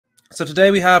So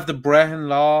today we have the Brehon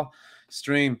Law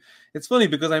stream. It's funny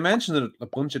because I mentioned it a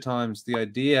bunch of times, the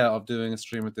idea of doing a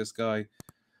stream with this guy,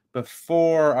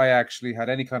 before I actually had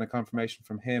any kind of confirmation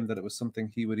from him that it was something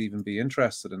he would even be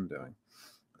interested in doing.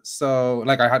 So,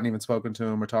 like, I hadn't even spoken to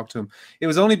him or talked to him. It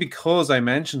was only because I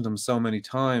mentioned him so many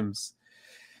times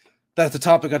that it's a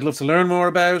topic I'd love to learn more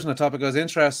about and a topic I was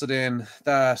interested in,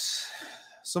 that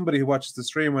somebody who watches the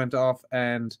stream went off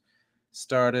and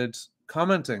started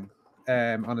commenting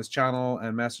on his channel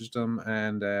and messaged him,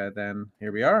 and then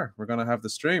here we are. We're going to have the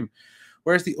stream.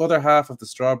 Where's the other half of the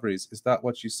strawberries? Is that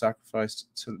what you sacrificed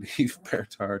to leave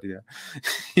Bertard?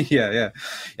 Yeah. yeah.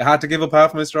 I had to give up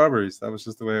half my strawberries. That was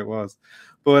just the way it was.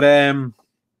 But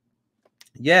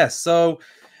yeah, so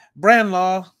Brehon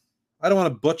Law, I don't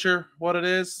want to butcher what it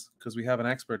is because we have an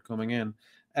expert coming in.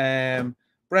 Brehon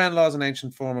Law is an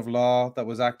ancient form of law that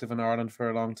was active in Ireland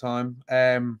for a long time.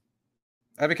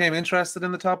 I became interested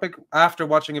in the topic after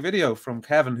watching a video from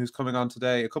Kevin, who's coming on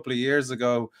today, a couple of years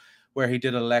ago, where he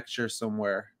did a lecture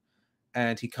somewhere,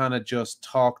 and he kind of just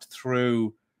talked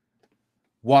through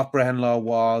what Brehon Law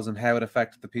was and how it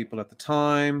affected the people at the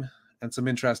time, and some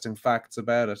interesting facts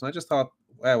about it. And I just thought,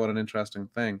 wow, what an interesting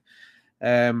thing.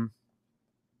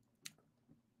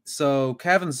 So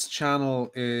Kevin's channel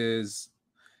is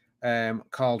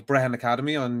called Brehon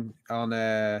Academy on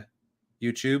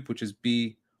YouTube, which is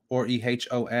Brehon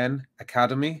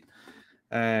Academy.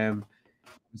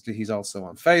 He's also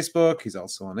on Facebook. He's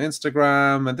also on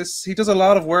Instagram, and he does a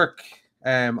lot of work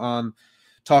on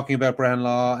talking about Brehon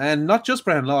Law, and not just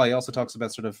Brehon Law. He also talks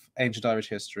about sort of ancient Irish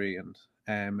history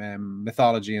and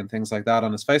mythology and things like that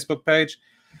on his Facebook page.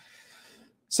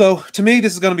 So to me,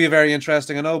 this is going to be very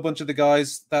interesting. I know a bunch of the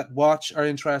guys that watch are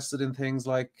interested in things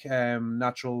like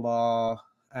natural law.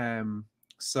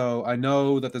 So I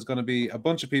know that there's going to be a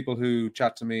bunch of people who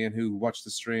chat to me and who watch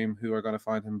the stream who are going to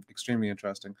find him extremely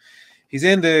interesting. He's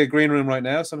in the green room right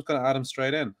now, so I'm just going to add him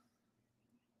straight in.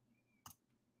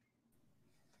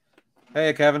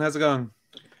 Hey, Kevin, how's it going?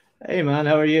 Hey, man,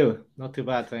 how are you? Not too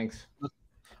bad, thanks.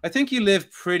 I think you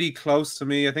live pretty close to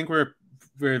me. I think we're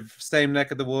same neck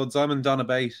of the woods. I'm in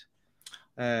Donabate.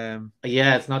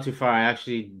 Yeah, it's not too far. I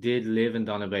actually did live in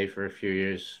Donabate for a few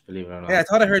years, believe it or not. Yeah, I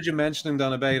thought I heard you mentioning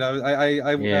Donabate.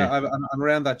 I'm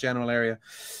around that general area.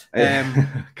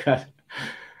 God.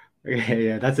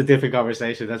 Yeah, that's a different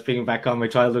conversation. That's bringing back on my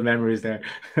childhood memories there.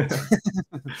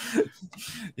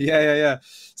 Yeah.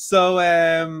 So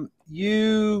I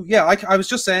was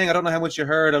just saying, I don't know how much you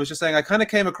heard. I was just saying I kind of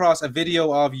came across a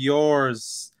video of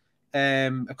yours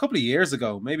a couple of years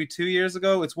ago, maybe 2 years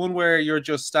ago. It's one where you're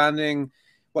just standing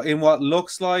in what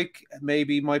looks like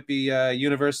might be a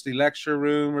university lecture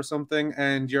room or something,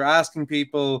 and you're asking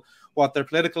people what their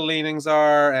political leanings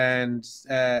are, and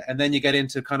then you get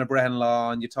into kind of Brehon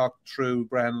Law and you talk through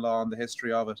Brehon Law and the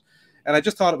history of it. And I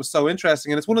just thought it was so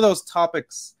interesting, and it's one of those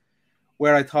topics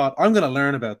where I thought, I'm going to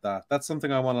learn about that. That's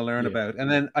something I want to learn about. And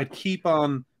then I'd keep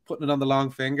on putting it on the long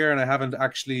finger, and I haven't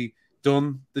actually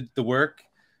done the work.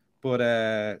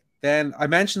 But then I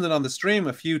mentioned it on the stream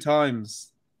a few times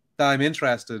that I'm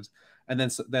interested, and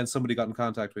then somebody got in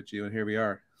contact with you, and here we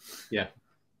are. Yeah.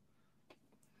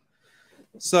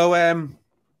 So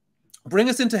bring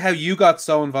us into how you got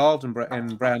so involved in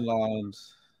Brehon Law. And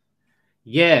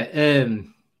yeah,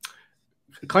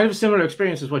 kind of a similar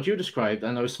experience as what you described,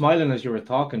 and I was smiling as you were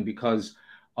talking because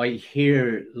I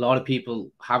hear a lot of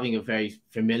people having a very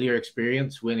familiar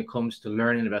experience when it comes to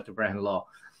learning about the Brehon Law.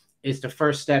 It's the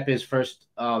first step is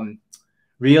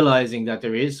realizing that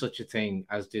there is such a thing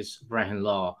as this Brehon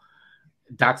Law.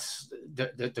 That's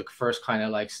the first kind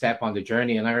of like step on the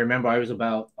journey. And I remember I was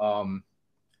about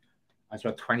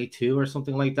 22 or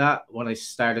something like that when I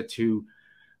started to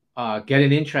get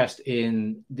an interest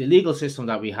in the legal system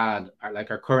that we had,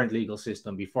 like our current legal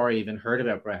system, before I even heard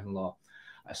about Brehon Law.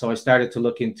 So I started to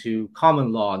look into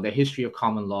common law and the history of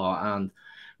common law, and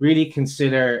really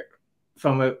consider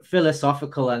from a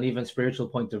philosophical and even spiritual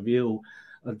point of view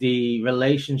the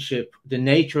relationship, the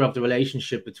nature of the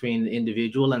relationship between the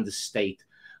individual and the state.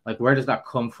 Like, where does that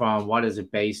come from? What is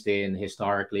it based in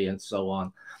historically, and so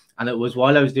on. And it was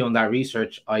while I was doing that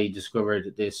research, I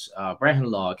discovered this Brehon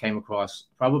Law. I came across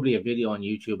probably a video on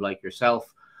YouTube like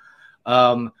yourself.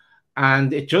 And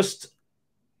it just,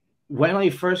 when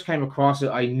I first came across it,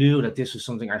 I knew that this was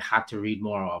something I had to read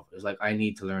more of. It was like, I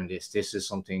need to learn this. This is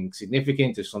something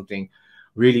significant. There's something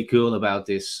really cool about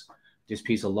this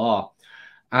piece of law.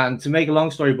 And to make a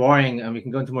long story boring, and we can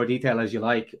go into more detail as you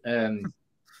like,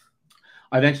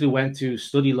 I eventually went to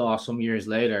study law some years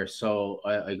later. So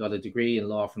I got a degree in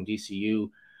law from DCU,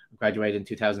 graduated in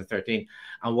 2013.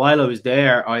 And while I was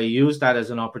there, I used that as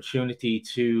an opportunity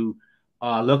to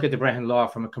look at the Brehon Law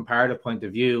from a comparative point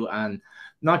of view, and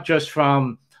not just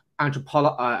from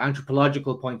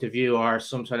anthropological point of view or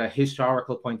some sort of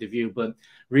historical point of view, but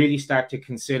really start to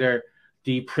consider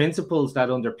the principles that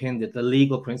underpin it, the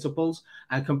legal principles,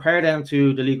 and compare them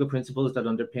to the legal principles that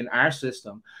underpin our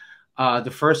system.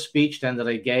 The first speech then that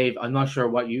I gave, I'm not sure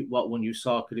what one you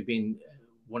saw, could have been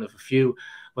one of a few,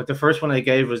 but the first one I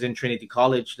gave was in Trinity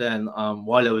College then,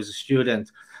 while I was a student.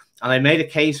 And I made a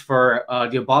case for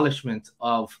the abolishment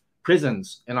of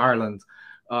prisons in Ireland,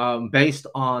 based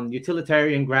on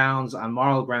utilitarian grounds and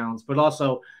moral grounds, but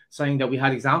also saying that we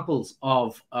had examples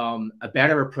of a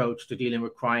better approach to dealing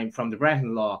with crime from the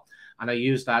Brehon Law. And I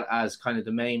used that as kind of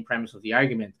the main premise of the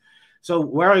argument. So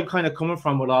where I'm kind of coming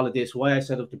from with all of this, why I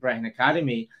set up the Brehon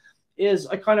Academy, is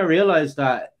I kind of realized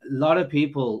that a lot of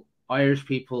people, Irish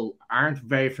people, aren't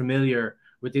very familiar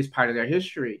with this part of their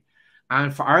history.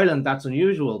 And for Ireland, that's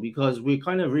unusual because we're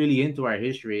kind of really into our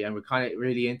history and we're kind of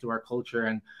really into our culture,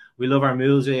 and we love our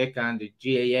music and the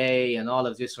GAA and all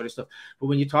of this sort of stuff. But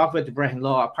when you talk about the Brehon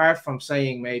Law, apart from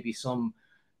saying maybe some,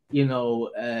 you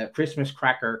know, Christmas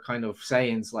cracker kind of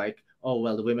sayings like, oh,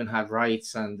 well, the women had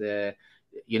rights and,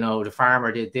 you know, the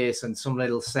farmer did this, and some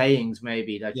little sayings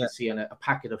maybe that you see on a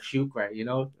packet of sugar, you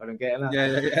know what I'm getting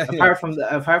at?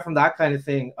 Apart from that kind of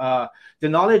thing, the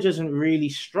knowledge isn't really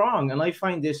strong. And I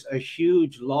find this a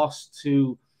huge loss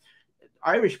to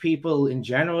Irish people in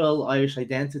general, Irish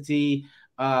identity,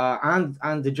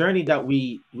 and the journey that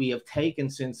we have taken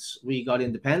since we got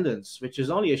independence, which is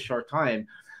only a short time.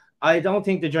 I don't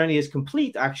think the journey is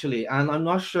complete, actually, and I'm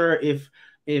not sure if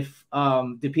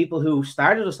the people who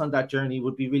started us on that journey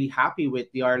would be really happy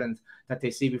with the Ireland that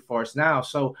they see before us now.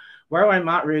 So where I'm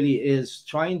at really is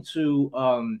trying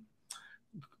to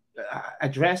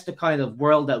address the kind of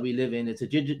world that we live in. It's a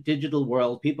digital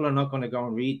world. People are not going to go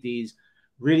and read these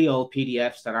really old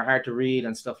PDFs that are hard to read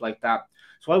and stuff like that.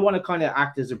 So I want to kind of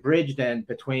act as a bridge then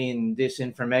between this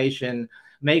information,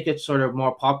 make it sort of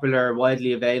more popular,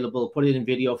 widely available, put it in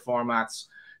video formats.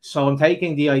 So I'm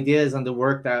taking the ideas and the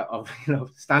work that of, you know,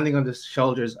 standing on the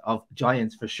shoulders of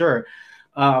giants for sure,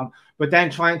 but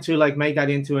then trying to like make that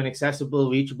into an accessible,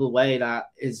 reachable way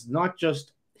that is not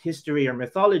just history or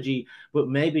mythology, but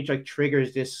maybe like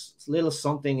triggers this little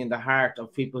something in the heart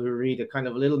of people who read it, kind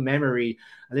of a little memory,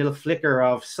 a little flicker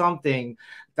of something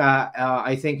that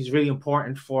I think is really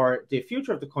important for the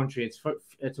future of the country.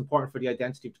 It's important for the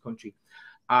identity of the country.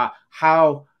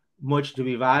 How much do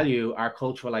we value our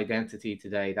cultural identity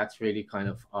today? That's really kind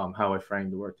of how I frame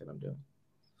the work that I'm doing.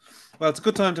 Well, it's a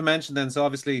good time to mention then. So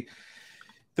obviously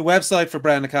the website for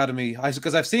Brehon Academy,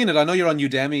 because I've seen it. I know you're on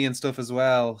Udemy and stuff as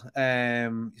well.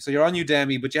 So you're on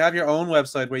Udemy, but you have your own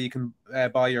website where you can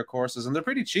buy your courses, and they're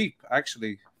pretty cheap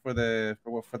actually for the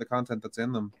content that's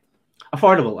in them.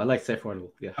 Affordable. I like to say affordable.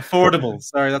 Yeah. Affordable.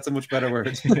 Sorry, that's a much better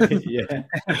word. Yeah.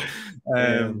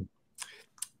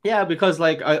 Yeah, because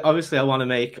like obviously I want to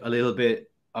make a little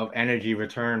bit of energy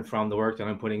return from the work that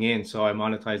I'm putting in. So I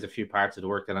monetize a few parts of the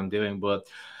work that I'm doing, but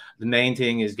the main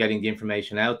thing is getting the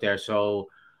information out there. So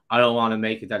I don't want to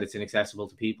make it that it's inaccessible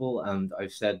to people. And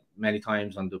I've said many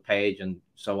times on the page and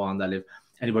so on that if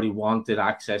anybody wanted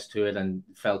access to it and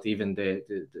felt even the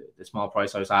small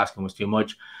price I was asking was too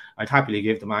much, I'd happily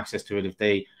give them access to it if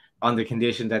they, on the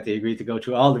condition that they agree to go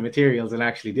through all the materials and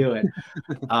actually do it.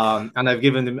 And I've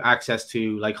given them access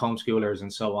to like homeschoolers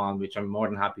and so on, which I'm more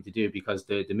than happy to do, because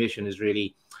the mission is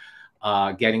really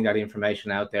getting that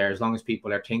information out there. As long as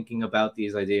people are thinking about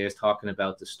these ideas, talking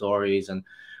about the stories, and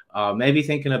maybe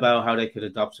thinking about how they could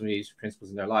adopt some of these principles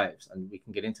in their lives. And we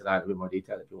can get into that in a bit more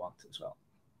detail if you want as well.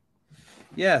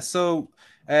 Yeah, so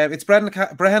it's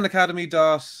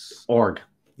brehonacademy.org.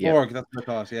 Yeah. Org, that's what I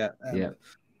thought, yeah. Yeah.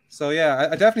 So yeah,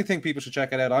 I definitely think people should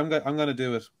check it out. I'm going to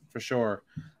do it for sure,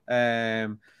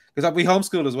 because we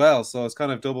homeschool as well, so it's kind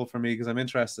of double for me because I'm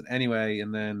interested anyway.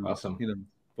 And then awesome, you know,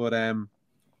 but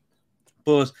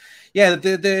yeah,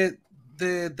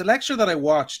 the lecture that I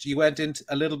watched, you went into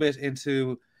a little bit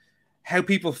into how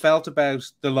people felt about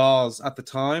the laws at the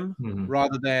time,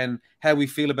 rather than how we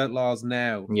feel about laws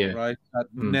now. Yeah, right.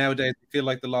 Nowadays we feel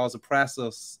like the laws oppress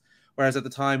us, whereas at the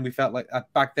time we felt like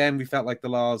back then we felt like the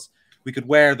laws, we could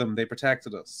wear them, they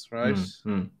protected us, right?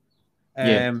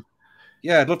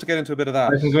 Yeah, I'd love to get into a bit of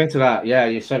that. I can go into that. Yeah,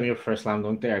 you set me up for a slam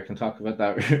dunk there. I can talk about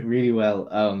that really well.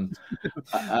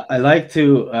 I like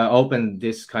to open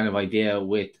this kind of idea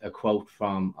with a quote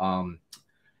from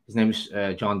his name is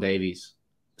John Davies,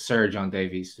 Sir John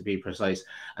Davies to be precise,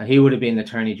 and he would have been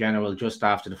Attorney General just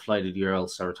after the Flight of the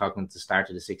Earls. So we're talking at the start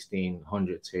of the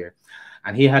 1600s here,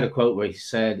 and he had a quote where he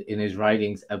said in his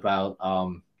writings about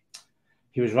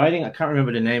he was writing, I can't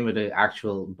remember the name of the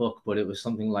actual book, but it was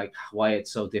something like why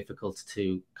it's so difficult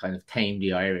to kind of tame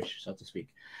the Irish, so to speak.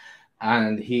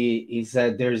 And he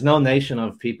said, there's no nation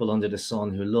of people under the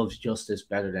sun who loves justice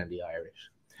better than the Irish,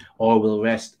 or will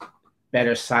rest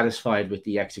better satisfied with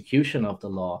the execution of the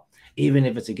law, even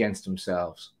if it's against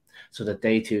themselves, so that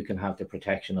they too can have the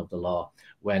protection of the law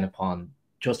when upon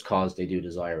just cause they do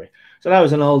desire it. So that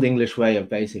was an old English way of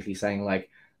basically saying, like,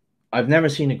 I've never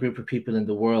seen a group of people in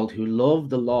the world who love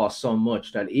the law so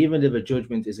much that even if a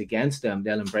judgment is against them,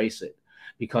 they'll embrace it,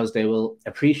 because they will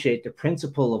appreciate the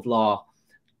principle of law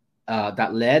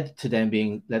that led to them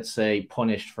being, let's say,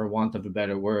 punished, for want of a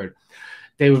better word.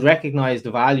 They would recognize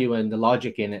the value and the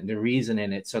logic in it and the reason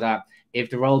in it, so that if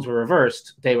the roles were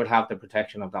reversed, they would have the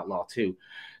protection of that law too.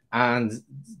 And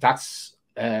that's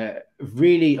a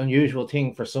really unusual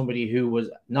thing for somebody who was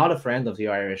not a friend of the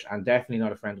Irish, and definitely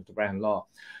not a friend of the Brehon Law,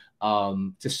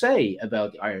 to say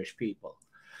about the Irish people.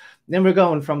 Then we're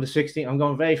going from the 16, I'm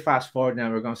going very fast forward now,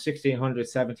 we're going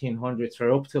 1600s, 1700s,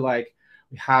 we're up to, like,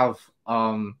 we have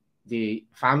the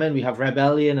famine, we have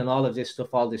rebellion and all of this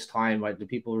stuff all this time, right? The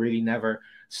people really never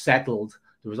settled.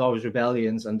 There was always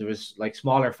rebellions, and there was like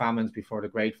smaller famines before the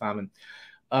Great Famine.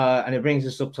 And it brings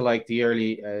us up to like the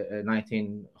early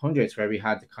 1900s, where we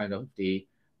had the kind of the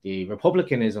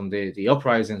republicanism, the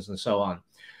uprisings and so on.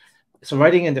 So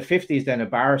writing in the 50s, then a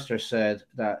barrister said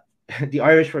that the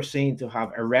Irish were seen to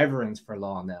have a reverence for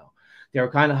law now. They were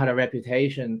kind of had a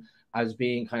reputation as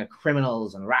being kind of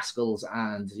criminals and rascals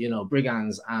and, you know,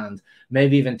 brigands and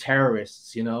maybe even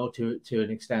terrorists, you know, to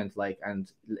an extent, like, and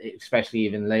especially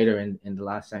even later in the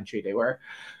last century, they were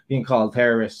being called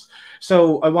terrorists.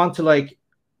 So I want to, like,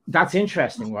 that's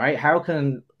interesting, right? How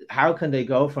can they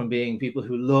go from being people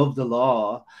who love the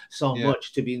law so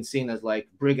much to being seen as like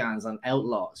brigands and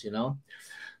outlaws, you know?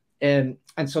 And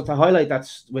so to highlight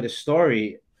that with a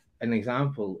story, an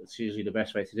example, it's usually the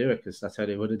best way to do it, because that's how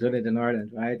they would have done it in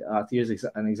Ireland, right? To use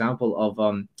an example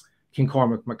of King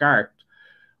Cormac MacArt.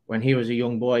 When he was a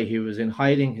young boy, he was in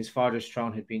hiding. His father's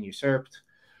throne had been usurped.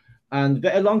 And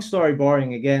a long story,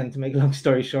 boring again, to make a long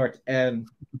story short,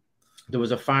 there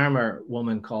was a farmer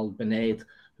woman called Benaid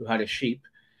who had a sheep,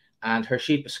 and her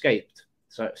sheep escaped.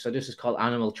 So this is called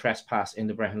animal trespass in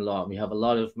the Brehon Law. We have a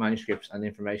lot of manuscripts and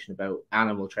information about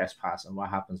animal trespass and what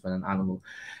happens when an animal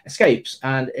escapes.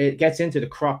 And it gets into the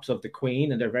crops of the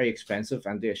queen, and they're very expensive,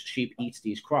 and the sheep eats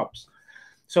these crops.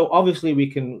 So obviously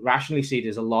we can rationally see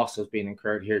there's a loss that's being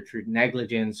incurred here through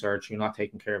negligence or through not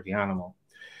taking care of the animal.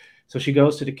 So she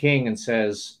goes to the king and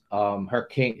says, her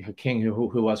king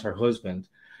who was her husband,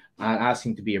 and asked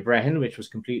him to be a Brehon, which was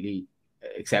completely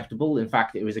acceptable. In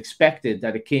fact, it was expected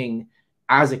that a king,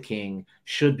 as a king,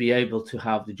 should be able to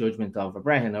have the judgment of a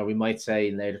Brehon, or we might say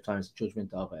in later times, the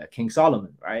judgment of King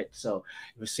Solomon, right? So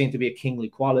it was seen to be a kingly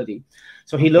quality.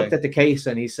 So he looked at the case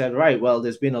and he said, right, well,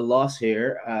 there's been a loss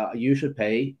here. You should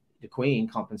pay the queen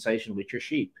compensation with your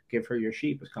sheep. Give her your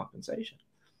sheep as compensation.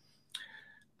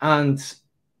 And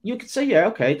you could say, yeah,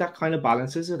 okay, that kind of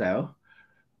balances it out.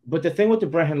 But the thing with the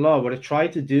Brehon Law, what it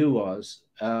tried to do was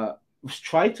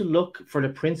try to look for the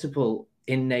principle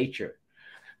in nature.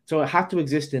 So it had to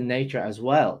exist in nature as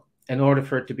well in order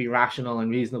for it to be rational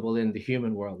and reasonable in the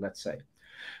human world, let's say.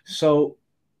 So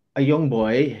a young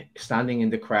boy standing in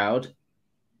the crowd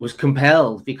was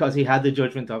compelled, because he had the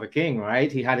judgment of a king,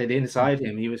 right? He had it inside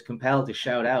him. He was compelled to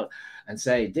shout out and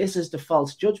say, this is the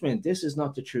false judgment. This is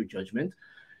not the true judgment.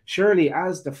 Surely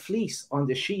as the fleece on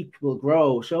the sheep will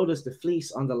grow, so does the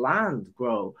fleece on the land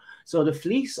grow. So the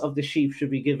fleece of the sheep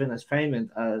should be given as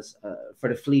payment as for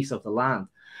the fleece of the land.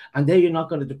 And then you're not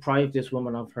going to deprive this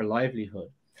woman of her livelihood.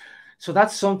 So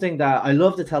that's something that I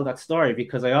love to tell that story,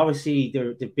 because I always see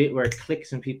the bit where it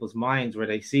clicks in people's minds, where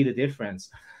they see the difference.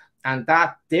 And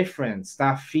that difference,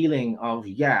 that feeling of,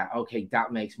 yeah, okay,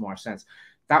 that makes more sense.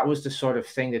 That was the sort of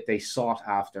thing that they sought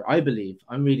after, I believe.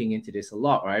 I'm reading into this a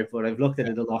lot, right? But I've looked at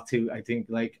it a lot too. I think,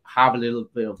 like, have a little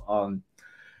bit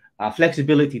of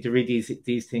flexibility to read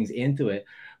these things into it.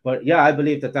 But yeah, I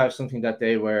believe that was something that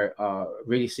they were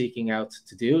really seeking out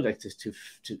to do, like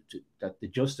that the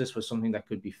justice was something that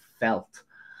could be felt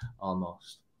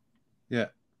almost. Yeah.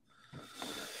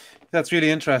 That's really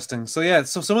interesting. So yeah,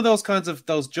 so some of those kinds of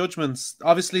those judgments,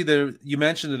 obviously you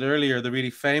mentioned it earlier, the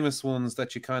really famous ones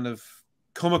that you kind of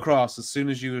come across as soon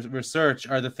as you research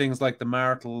are the things like the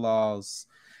marital laws.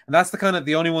 And that's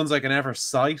the only ones I can ever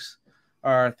cite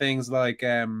are things like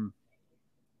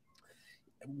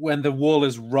when the wool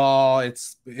is raw,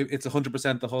 it's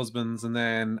 100% the husband's, and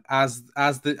then as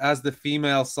the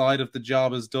female side of the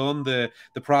job is done, the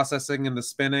processing and the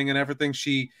spinning and everything,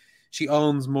 she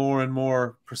owns more and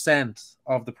more percent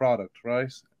of the product,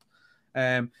 right?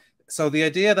 so the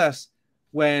idea that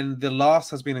when the loss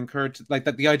has been incurred, like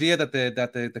that, the idea that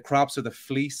the crops are the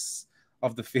fleece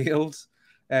of the field,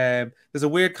 there's a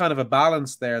weird kind of a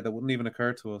balance there that wouldn't even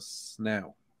occur to us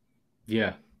now.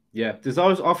 Yeah, yeah. There's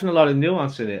always often a lot of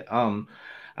nuance in it. And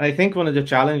I think one of the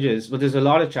challenges, but there's a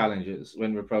lot of challenges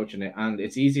when we're approaching it, and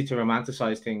it's easy to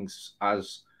romanticize things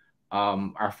as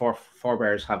our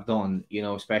forebears have done, you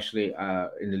know, especially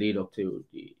in the lead up to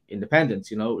the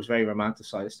independence. You know, it was very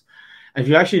romanticized. And if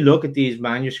you actually look at these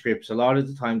manuscripts, a lot of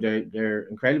the time they're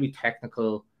incredibly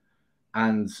technical,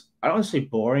 and I don't want to say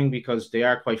boring because they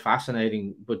are quite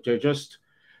fascinating, but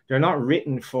they're not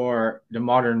written for the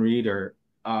modern reader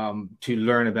to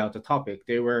learn about the topic.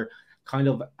 They were kind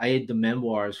of aid the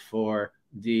memoirs for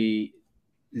the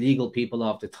legal people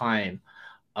of the time.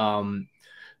 Um,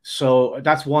 so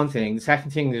that's one thing. The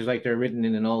second thing is like they're written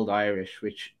in an old Irish,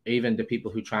 which even the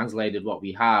people who translated what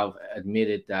we have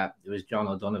admitted that it was John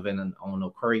O'Donovan and Owen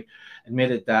O'Curry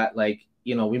admitted that, like,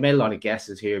 you know, we made a lot of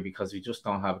guesses here because we just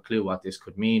don't have a clue what this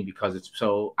could mean because it's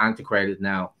so antiquated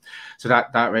now. So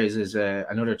that raises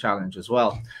another challenge as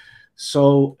well.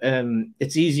 So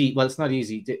it's easy. Well, it's not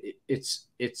easy.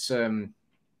 It's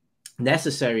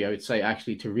necessary, I would say,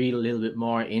 actually, to read a little bit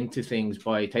more into things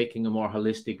by taking a more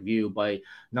holistic view, by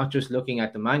not just looking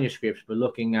at the manuscripts, but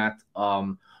looking at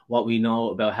what we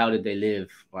know about how did they live,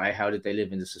 right? How did they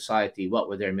live in the society? What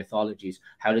were their mythologies?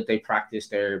 How did they practice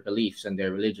their beliefs and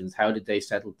their religions? How did they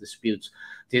settle disputes?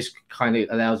 This kind of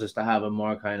allows us to have a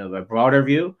more kind of a broader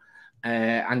view.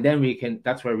 And then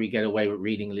that's where we get away with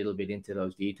reading a little bit into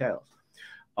those details.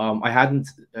 I hadn't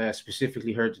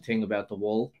specifically heard the thing about the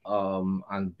wool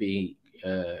and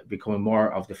becoming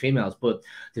more of the females, but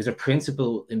there's a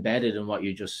principle embedded in what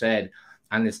you just said,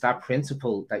 and it's that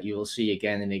principle that you will see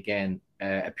again and again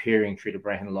appearing through the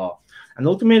Brehon Law. And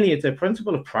ultimately, it's a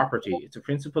principle of property. It's a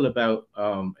principle about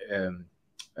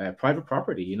private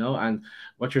property, you know, and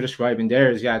what you're describing there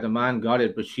is, yeah, the man got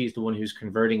it, but she's the one who's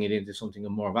converting it into something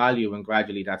of more value, and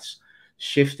gradually that's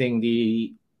shifting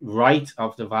the right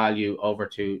of the value over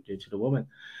to the woman.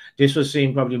 This was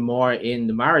seen probably more in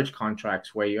the marriage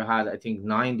contracts where you had, I think,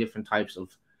 9 different types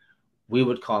of, we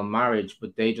would call marriage,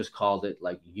 but they just called it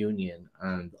like union,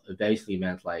 and it basically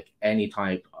meant like any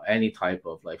type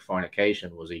of like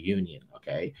fornication was a union.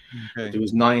 Okay. But there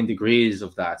was 9 degrees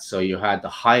of that. So you had the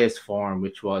highest form,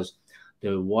 which was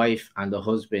the wife and the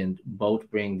husband both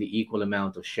bring the equal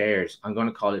amount of shares. I'm going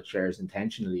to call it shares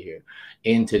intentionally here,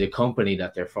 into the company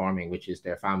that they're forming, which is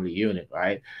their family unit,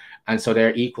 right? And so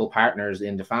they're equal partners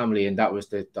in the family, and that was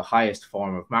the highest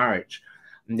form of marriage.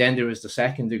 And then there was the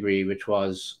second degree, which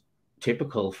was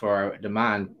typical for the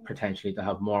man potentially to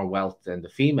have more wealth than the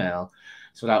female.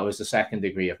 So that was the second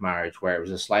degree of marriage, where it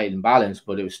was a slight imbalance,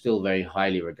 but it was still very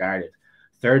highly regarded.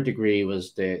 Third degree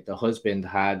was the husband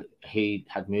had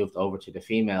moved over to the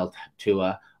female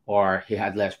tua, or he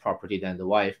had less property than the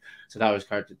wife. So that was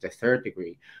kind of the third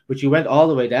degree. But you went all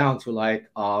the way down to like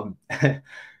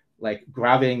like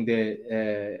grabbing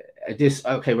this.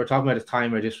 Okay, we're talking about a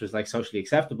time where this was like socially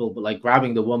acceptable, but like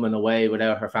grabbing the woman away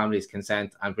without her family's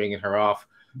consent and bringing her off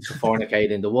to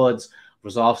fornicate in the woods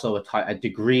was also a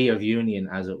degree of union,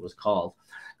 as it was called.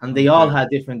 And they all had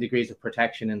different degrees of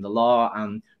protection in the law,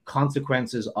 and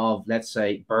consequences of, let's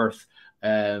say, birth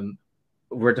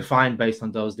were defined based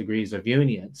on those degrees of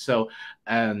union. So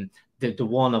the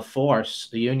one of force,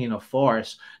 the union of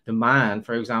force, the man,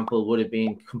 for example, would have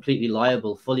been completely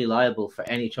liable, fully liable for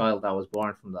any child that was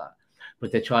born from that.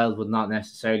 But the child would not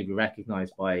necessarily be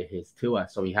recognized by his tua.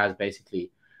 So he has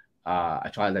basically a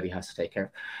child that he has to take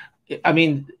care of. I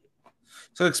mean,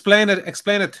 so explain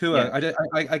it to us.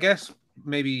 I guess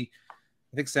maybe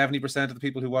I think 70% of the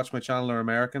people who watch my channel are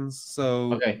Americans.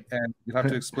 So okay, you'd have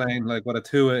to explain like what a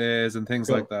tua is and things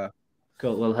like that.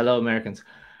 Cool. Well, hello, Americans.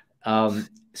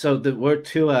 So the word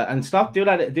tua, and stop do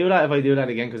that if I do that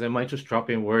again, because I might just drop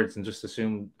in words and just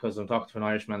assume because I'm talking to an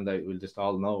Irishman that we'll just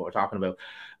all know what we're talking about.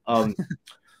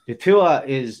 The tua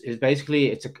is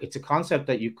basically it's a concept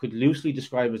that you could loosely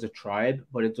describe as a tribe,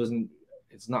 but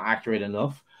it's not accurate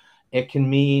enough. It can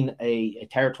mean a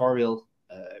territorial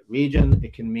region.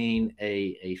 It can mean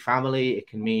a family. It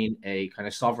can mean a kind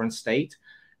of sovereign state.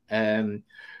 And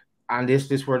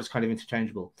this word is kind of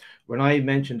interchangeable. When I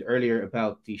mentioned earlier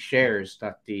about the shares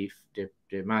that the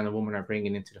man and woman are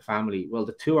bringing into the family, well,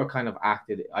 the two are kind of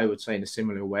acted, I would say, in a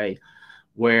similar way,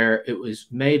 where it was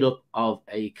made up of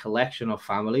a collection of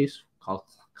families called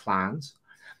clans,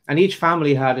 and each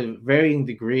family had a varying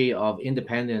degree of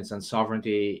independence and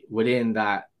sovereignty within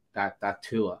that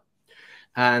tua,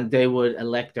 and they would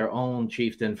elect their own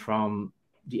chieftain from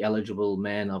the eligible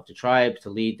men of the tribe to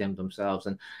lead them themselves.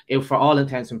 And for all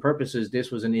intents and purposes,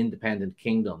 this was an independent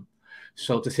kingdom.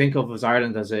 So to think of as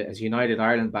Ireland as United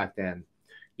Ireland back then,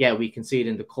 yeah, we can see it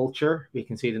in the culture, we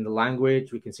can see it in the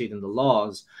language, we can see it in the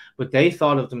laws, but they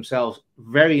thought of themselves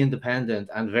very independent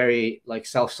and very like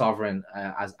self-sovereign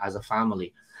as a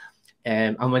family.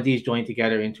 And when these join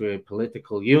together into a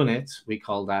political unit, we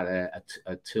call that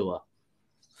a tua.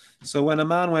 So when a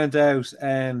man went out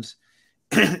and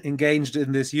engaged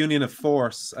in this union of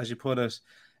force, as you put it,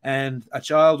 and a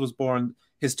child was born,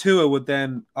 his tua would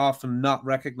then often not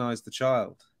recognize the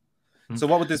child. So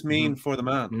what would this mean for the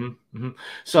man?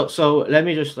 So let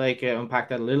me just like unpack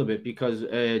that a little bit, because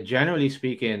generally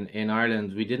speaking, in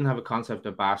Ireland, we didn't have a concept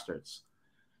of bastards,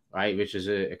 right? Which is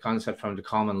a concept from the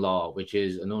common law, which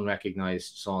is an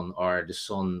unrecognized son, or the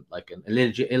son, like an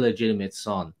illegitimate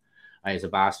son, is a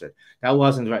bastard. That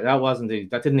wasn't right.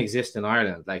 That didn't exist in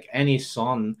Ireland. Like any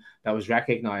son that was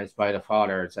recognized by the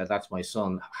father and said, "That's my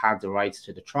son," had the rights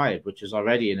to the tribe, which is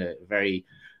already in a very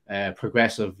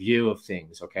progressive view of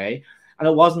things. Okay. And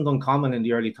it wasn't uncommon in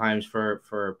the early times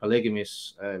for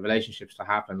polygamous relationships to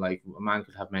happen. Like a man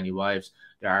could have many wives.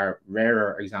 There are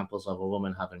rarer examples of a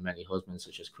woman having many husbands,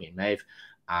 such as Queen Maeve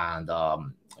and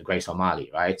Grace O'Malley,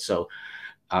 right? So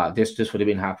this would have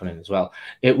been happening as well.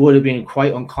 It would have been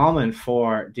quite uncommon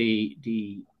for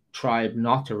the tribe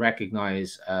not to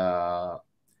recognize,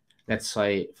 let's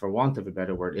say, for want of a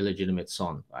better word, illegitimate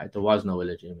son, right? There was no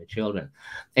illegitimate children,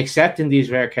 except in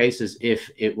these rare cases if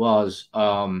it was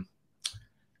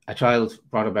a child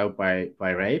brought about by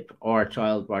rape, or a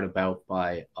child brought about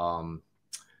by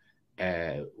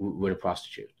with a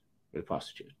prostitute.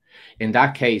 In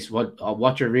that case,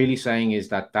 what you're really saying is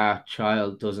that that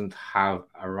child doesn't have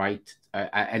a right,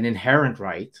 an inherent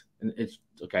right. It's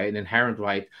okay, an inherent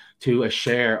right to a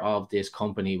share of this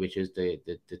company, which is the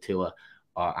tua.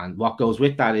 And what goes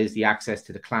with that is the access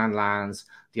to the clan lands,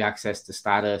 the access to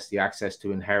status, the access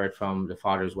to inherit from the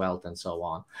father's wealth, and so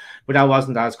on. But that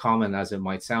wasn't as common as it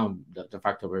might sound. The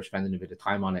fact that we're spending a bit of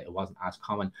time on it, it wasn't as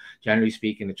common. Generally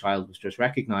speaking, the child was just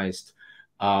recognized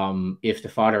if the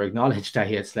father acknowledged that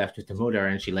he had slept with the mother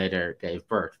and she later gave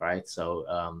birth, right? So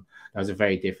that was a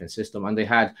very different system. And they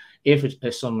had, if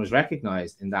a son was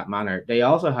recognized in that manner, they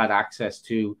also had access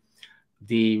to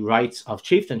the rights of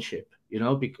chieftainship. You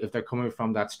know, if they're coming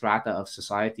from that strata of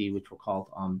society, which were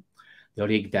called the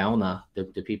Rig Downa,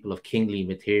 the people of kingly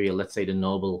material, let's say the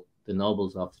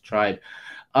nobles of the tribe.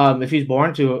 If he's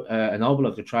born to a noble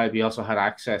of the tribe, he also had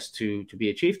access to be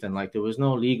a chieftain. Like there was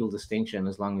no legal distinction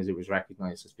as long as it was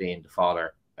recognized as being the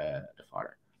father.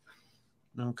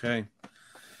 Okay.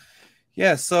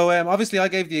 Yeah. So obviously, I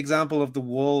gave the example of the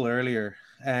wool earlier,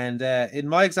 and in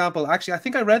my example, actually, I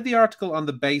think I read the article on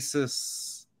the basis.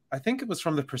 I think it was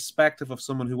from the perspective of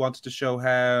someone who wanted to show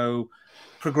how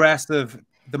progressive,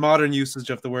 the modern usage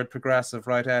of the word progressive,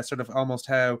 right? Sort of almost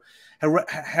how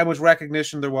much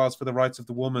recognition there was for the rights of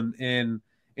the woman in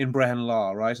Brehon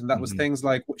Law, right? And that was things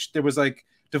like, there was like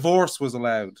divorce was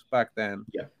allowed back then,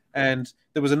 yeah, and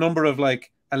there was a number of like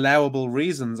allowable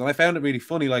reasons, and I found it really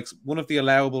funny. Like one of the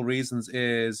allowable reasons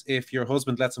is if your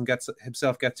husband lets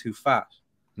himself get too fat.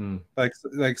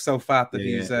 Like so fat that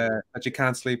he's that you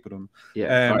can't sleep with him.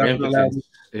 Yeah, or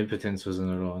impotence was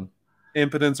another one.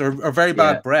 Impotence or very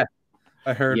bad breath,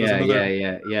 I heard.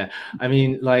 Yeah. I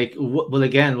mean, like, well,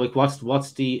 again, like,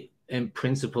 what's the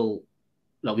principle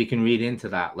that we can read into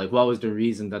that? Like, what was the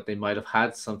reason that they might have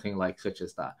had something like such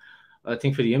as that? I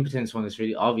think for the impotence one, it's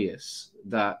really obvious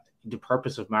that the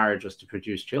purpose of marriage was to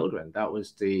produce children. That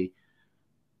was the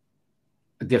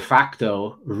de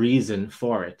facto reason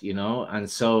for it, you know. And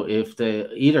so if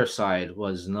either side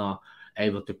was not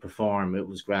able to perform, it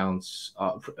was grounds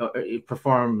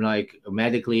perform like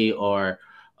medically or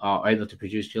able to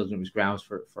produce children, was grounds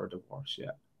for divorce.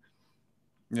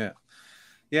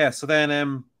 So then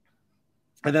and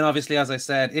then obviously, as I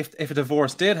said, if a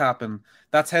divorce did happen,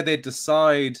 that's how they'd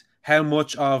decide how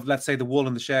much of, let's say, the wool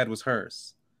in the shed was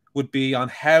hers, would be on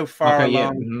how far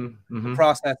along the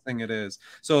processing it is.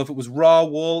 So if it was raw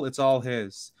wool, it's all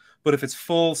his. But if it's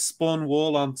full spun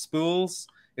wool on spools,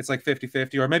 it's like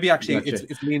 50-50, or maybe actually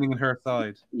it's leaning on her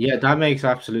side. Yeah, that makes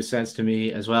absolute sense to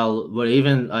me as well. But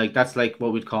even like that's like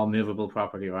what we'd call movable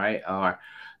property, right? Or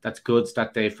that's goods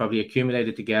that they've probably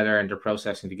accumulated together and they're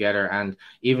processing together. And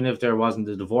even if there wasn't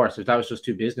a divorce, if that was just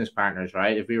two business partners,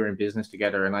 right? If we were in business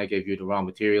together and I gave you the raw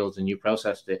materials and you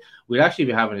processed it, we'd actually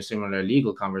be having a similar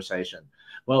legal conversation.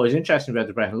 What was interesting about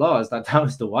the Brehon Law is that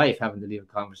was the wife having the legal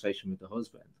conversation with the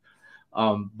husband.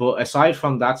 But aside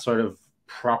from that sort of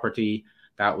property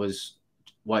that was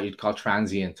what you'd call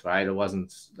transient, right? It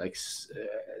wasn't like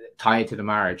tied to the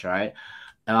marriage, right?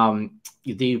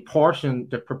 The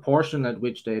proportion at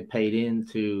which they paid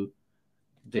into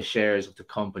the shares of the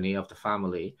company, of the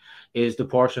family, is the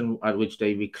portion at which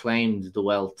they reclaimed the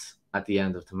wealth at the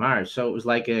end of the marriage. So it was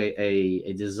like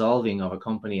a dissolving of a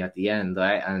company at the end,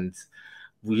 right? And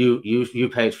you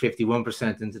paid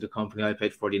 51% into the company, I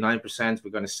paid 49%.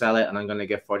 We're going to sell it, and I'm going to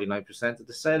get 49% of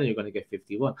the sale, and you're going to get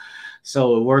 51.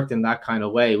 So it worked in that kind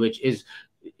of way, which is,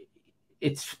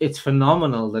 it's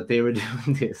phenomenal that they were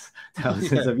doing this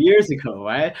thousands of years ago,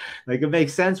 right? Like, it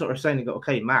makes sense what we're saying. To go,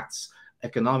 okay, maths,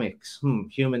 economics,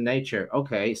 human nature,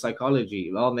 okay, psychology,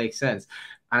 it all makes sense.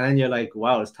 And then you're like,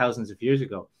 wow, it's thousands of years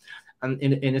ago. And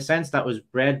in a sense, that was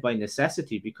bred by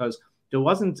necessity, because there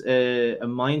wasn't a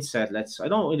mindset. I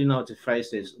don't really know how to phrase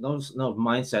this. No,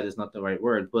 mindset is not the right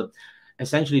word, but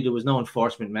essentially there was no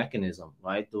enforcement mechanism,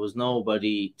 right? There was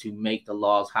nobody to make the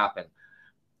laws happen.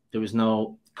 There was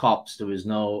no cops. There was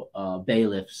no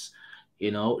bailiffs,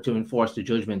 to enforce the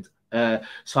judgment.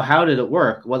 So how did it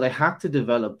work? Well, they had to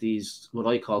develop these, what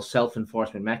I call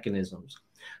self-enforcement mechanisms,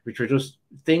 which were just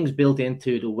things built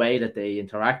into the way that they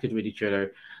interacted with each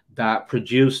other that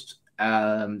produced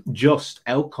just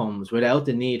outcomes without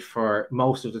the need for,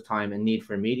 most of the time, a need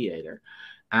for a mediator.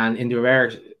 And in the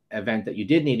rare event that you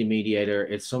did need a mediator,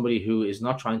 it's somebody who is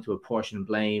not trying to apportion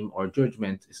blame or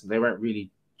judgment. They weren't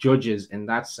really judges in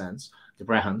that sense, the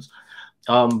Brehons,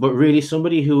 but really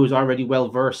somebody who is already well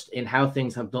versed in how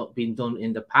things have been done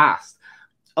in the past.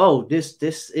 Oh,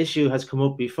 this issue has come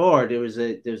up before. There's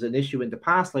an issue in the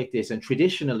past like this, and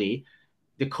traditionally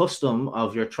the custom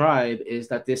of your tribe is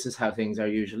that this is how things are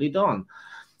usually done.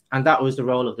 And that was the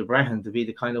role of the Brehon, to be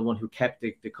the kind of one who kept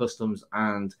the customs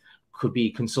and could be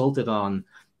consulted on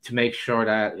to make sure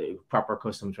that proper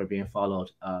customs were being followed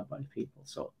by people.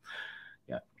 So,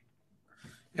 yeah.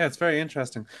 Yeah, it's very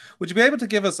interesting. Would you be able to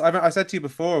give us, I said to you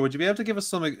before, would you be able to give us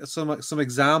some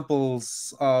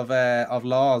examples of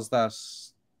laws that,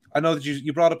 I know that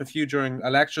you brought up a few during a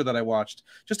lecture that I watched,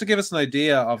 just to give us an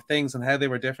idea of things and how they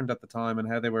were different at the time and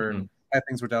how they were, how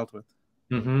things were dealt with.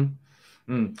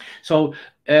 So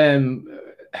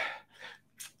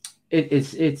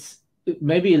it's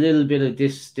maybe a little bit of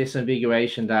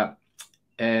disambiguation that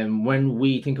when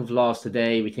we think of laws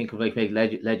today, we think of like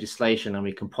legislation, and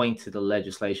we can point to the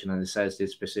legislation and it says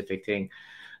this specific thing.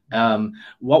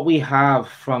 What we have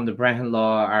from the Brehon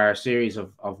Law are a series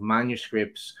of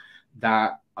manuscripts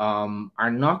that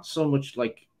are not so much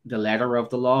like the letter of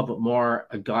the law, but more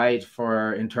a guide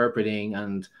for interpreting,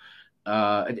 and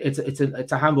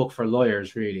it's a handbook for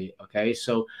lawyers, really. Okay,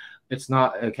 so it's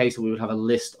not a case that we would have a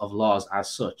list of laws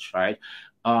as such, right?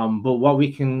 But what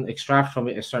we can extract from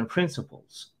it is certain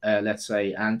principles, let's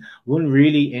say. And one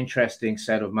really interesting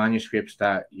set of manuscripts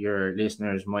that your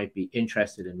listeners might be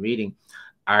interested in reading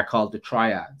are called the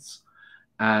triads.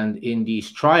 And in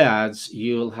these triads,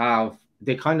 you'll have,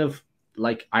 they kind of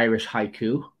like Irish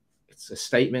haiku. It's a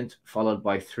statement followed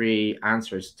by 3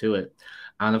 answers to it.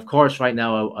 And of course, right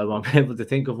now, I won't be able to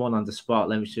think of one on the spot.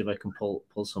 Let me see if I can pull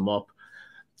some up.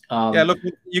 Yeah, look,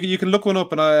 you can look one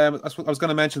up, and I was going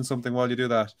to mention something while you do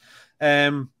that.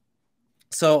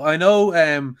 So I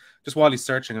know, just while he's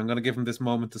searching, I'm going to give him this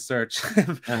moment to search.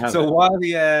 So while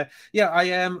he, I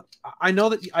know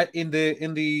that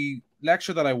in the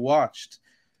lecture that I watched,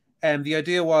 the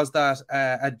idea was that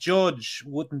a judge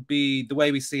wouldn't be the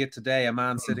way we see it today, a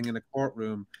man sitting in a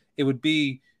courtroom. It would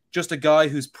be just a guy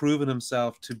who's proven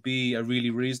himself to be a really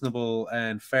reasonable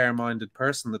and fair-minded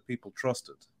person that people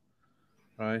trusted.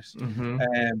 Right. So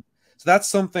that's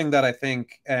something that I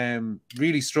think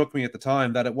really struck me at the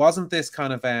time, that it wasn't this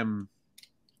kind of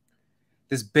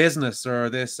this business or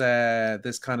this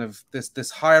kind of this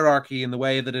hierarchy in the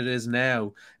way that it is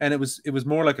now, and it was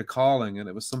more like a calling, and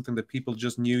it was something that people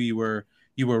just knew you were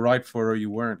right for or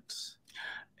you weren't.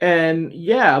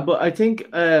 Yeah, but I think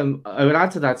I would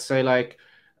add to that, say, like,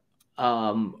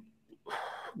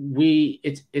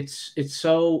 it's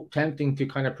so tempting to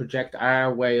kind of project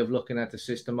our way of looking at the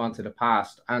system onto the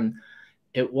past, and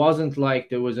it wasn't like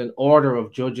there was an order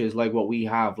of judges like what we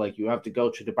have, like you have to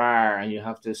go through the bar and you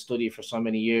have to study for so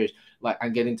many years, like,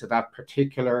 and get into that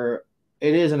particular,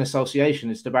 it is an association,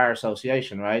 it's the bar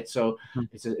association, right? So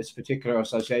it's a particular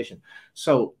association.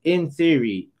 So in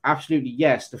theory, absolutely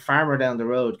yes, the farmer down the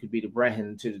road could be the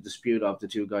Brehon to the dispute of the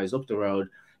 2 guys up the road.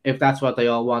 If that's what they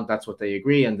all want, that's what they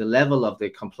agree. And the level of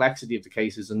the complexity of the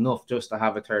case is enough just to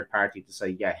have a third party to say,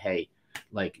 yeah, hey,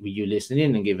 like, will you listen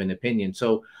in and give an opinion?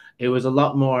 So it was a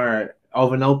lot more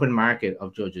of an open market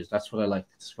of judges. That's what I like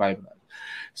to describe it as.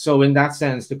 So in that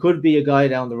sense, there could be a guy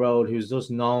down the road who's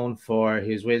just known for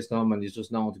his wisdom, and he's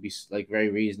just known to be like very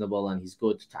reasonable, and he's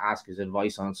good to ask his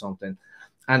advice on something.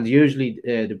 And usually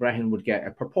the Brehon would get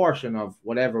a proportion of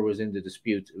whatever was in the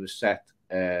dispute. It was set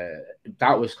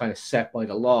that was kind of set by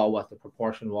the law what the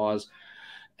proportion was.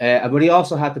 But he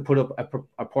also had to put up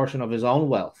a portion of his own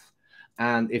wealth,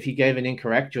 and if he gave an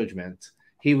incorrect judgment,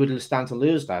 he would stand to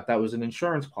lose that. That was an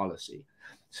insurance policy.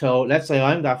 So let's say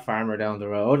I'm that farmer down the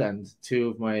road, and two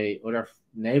of my other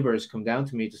neighbors come down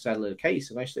to me to settle a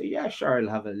case, and I say, yeah, sure, I'll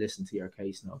have a listen to your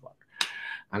case, no bother.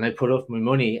 And I put up my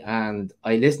money and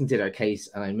I listen to their case,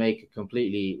 and I make a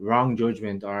completely wrong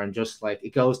judgment, or I'm just like,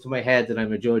 it goes to my head that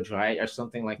I'm a judge, right? Or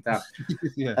something like that.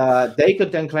 Yeah. They could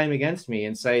then claim against me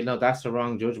and say, no, that's the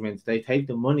wrong judgment. They take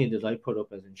the money that I put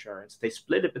up as insurance, they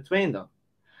split it between them.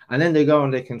 And then they go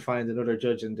and they can find another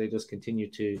judge, and they just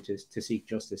continue to seek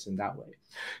justice in that way.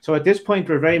 So at this point,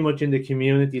 we're very much in the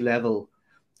community level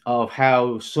of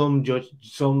how some justice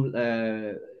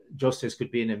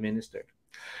could be administered.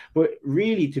 But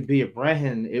really, to be a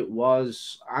Brehon, it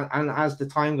was, and as the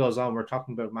time goes on, we're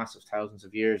talking about massive thousands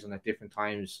of years, and at different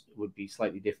times it would be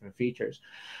slightly different features.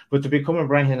 But to become a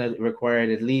Brehon, it required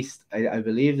at least, I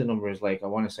believe the number is like, I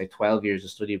want to say 12 years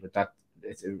of study, but that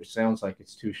it sounds like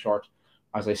it's too short,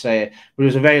 as I say. But it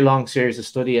was a very long series of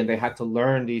study, and they had to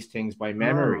learn these things by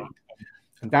memory.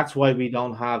 And that's why we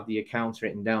don't have the accounts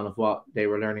written down of what they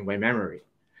were learning by memory.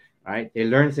 Right? They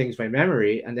learn things by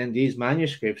memory, and then these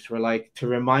manuscripts were like to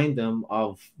remind them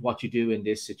of what you do in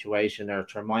this situation, or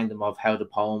to remind them of how the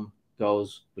poem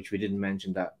goes, which we didn't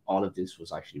mention that all of this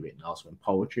was actually written also in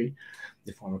poetry,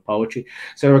 the form of poetry.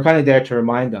 So we're kind of there to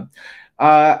remind them.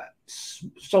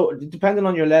 So depending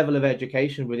on your level of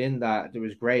education within that, there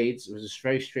was grades. It was a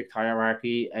very strict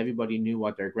hierarchy. Everybody knew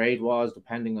what their grade was.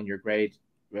 Depending on your grade,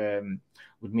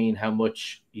 would mean how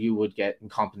much you would get in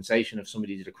compensation if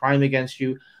somebody did a crime against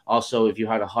you. Also, if you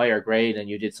had a higher grade and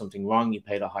you did something wrong, you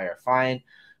paid a higher fine.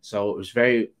 So it was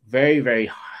very, very, very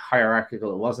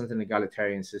hierarchical. It wasn't an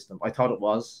egalitarian system. I thought it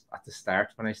was at the start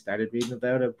when I started reading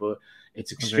about it, but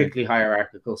it's a strictly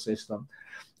hierarchical system.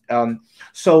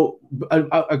 So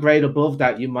a grade above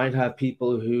that, you might have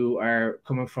people who are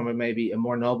coming from maybe a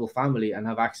more noble family and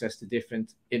have access to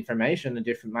different information and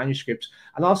different manuscripts,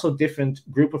 and also different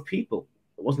group of people.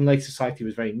 It wasn't like society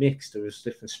was very mixed. There was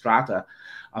different strata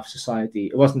of society.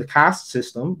 It wasn't the caste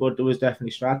system, but there was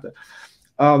definitely strata.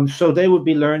 So they would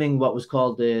be learning what was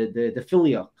called the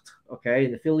Filiocht. Okay,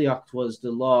 the Filiocht was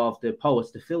the law of the poets,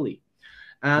 the Fili,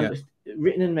 and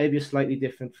written in maybe a slightly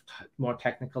different, more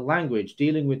technical language,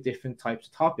 dealing with different types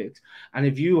of topics. And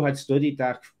if you had studied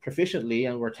that proficiently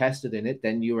and were tested in it,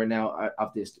 then you are now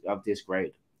of this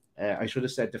grade. I should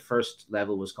have said the first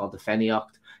level was called the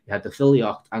Feniocht. You had the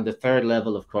Filiocht, and the third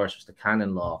level, of course, was the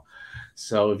canon law.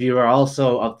 So if you are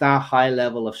also of that high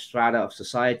level of strata of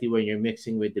society where you're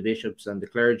mixing with the bishops and the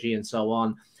clergy and so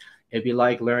on, it'd be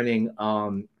like learning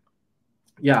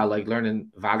like learning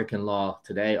Vatican law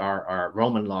today, or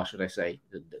Roman law, should I say,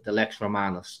 the Lex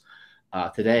Romanus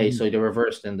today. So they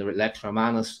reversed in the Lex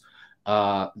Romanus,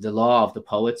 the law of the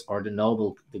poets or the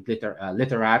noble, the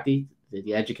literati,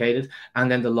 the educated,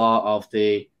 and then the law of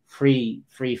the free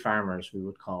farmers, we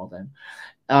would call them.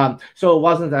 So it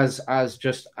wasn't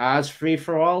as free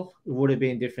for all. It would have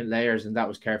been different layers, and that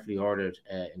was carefully ordered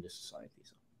in the society.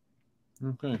 So.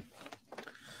 Okay.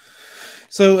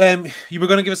 So you were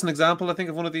going to give us an example, I think,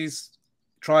 of one of these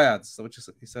triads. So what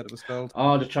you said it was called?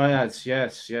 Oh, the triads.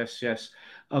 Yes.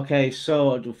 Okay,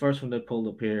 so the first one that pulled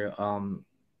up here.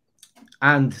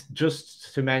 And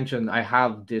just to mention, I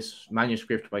have this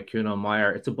manuscript by Kuno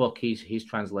Meyer. It's a book. He's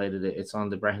translated it. It's on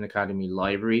the Brehon Academy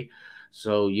library.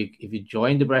 So if you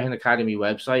join the Brehon Academy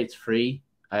website, it's free.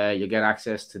 You get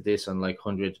access to this and like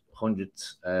hundreds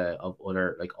of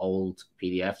other like old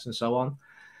PDFs and so on.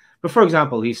 But for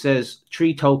example, he says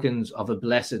 3 tokens of a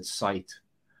blessed sight: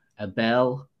 a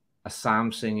bell, a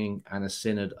psalm singing, and a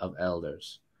synod of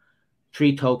elders.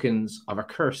 3 tokens of a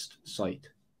cursed sight: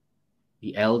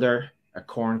 the elder, a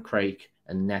corncrake,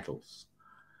 and nettles.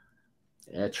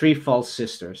 3 false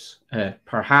sisters: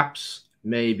 perhaps,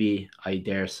 maybe, I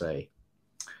dare say.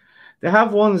 They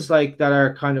have ones like that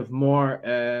are kind of more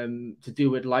to do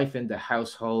with life in the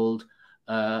household,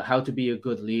 how to be a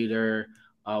good leader,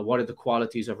 what are the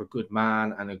qualities of a good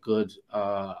man and a good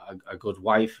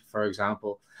wife, for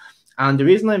example. And the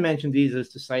reason I mention these is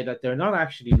to say that they're not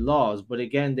actually laws, but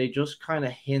again, they just kind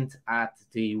of hint at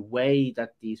the way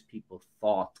that these people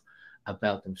thought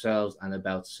about themselves and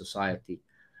about society.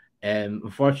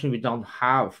 Unfortunately, we don't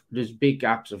have, there's big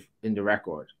gaps in the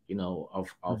record,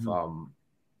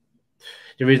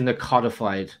 there isn't a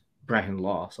codified Brehon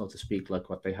law, so to speak, like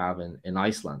what they have in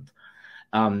Iceland.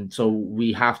 So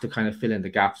we have to kind of fill in the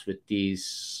gaps with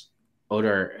these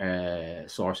other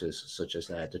sources, such as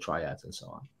the triads and so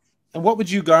on. And what would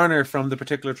you garner from the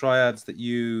particular triads that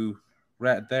you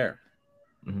read there?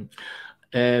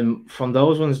 From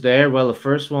those ones there, well, the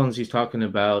first ones he's talking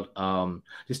about,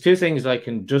 there's two things I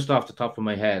can just off the top of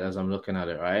my head as I'm looking at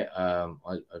it, right? I'll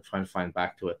try and find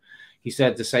back to it. He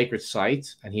said the sacred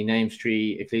site, and he names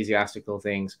three ecclesiastical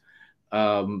things.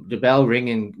 The bell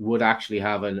ringing would actually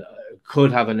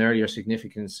could have an earlier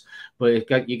significance, but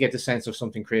you get the sense of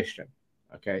something Christian.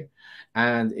 Okay.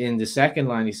 And in the second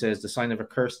line, he says the sign of a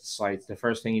cursed site. The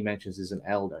first thing he mentions is an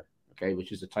elder, okay,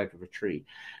 which is a type of a tree.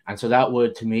 And so that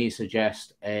would, to me,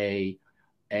 suggest a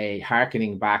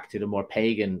hearkening back to the more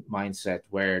pagan mindset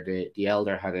where the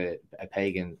elder had a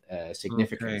pagan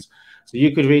significance. Okay. So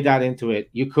you could read that into it.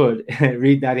 You could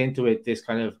read that into it, this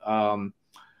kind of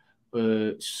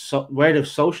where the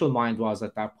social mind was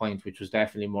at that point, which was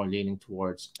definitely more leaning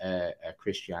towards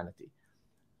Christianity.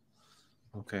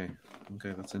 Okay,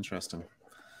 that's interesting.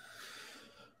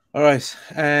 All right.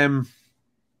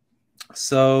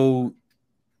 So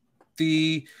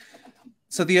the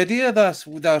idea that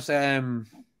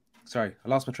sorry, I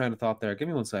lost my train of thought there. Give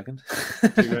me 1 second.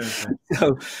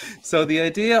 so the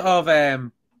idea of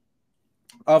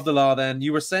the law, then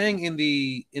you were saying in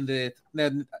the now,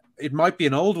 it might be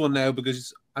an old one now,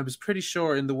 because I was pretty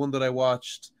sure in the one that I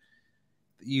watched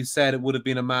you said it would have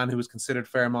been a man who was considered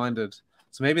fair-minded.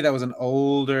 So maybe that was an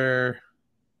older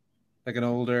thing.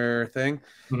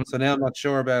 Mm-hmm. So now I'm not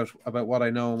sure about what I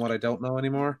know and what I don't know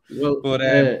anymore. Well, but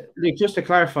just to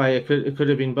clarify, it could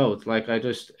have been both. Like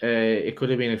it could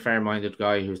have been a fair-minded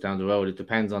guy who's down the road. It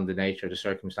depends on the nature, the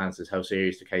circumstances, how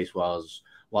serious the case was,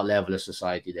 what level of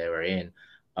society they were in.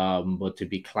 But to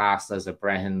be classed as a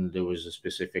Brehon, there was a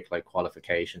specific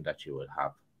qualification that you would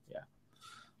have. Yeah.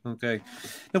 Okay.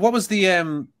 Now, what was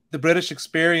the British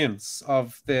experience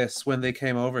of this when they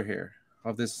came over here,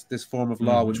 of this form of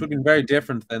law, mm-hmm. which would have been very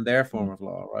different than their form of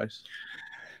law, right?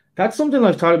 That's something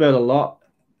I've thought about a lot,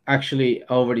 actually,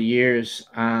 over the years.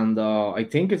 And I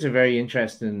think it's a very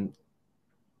interesting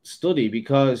study,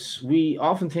 because we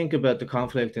often think about the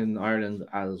conflict in Ireland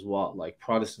as what, like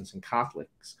Protestants and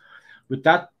Catholics, with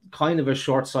that kind of a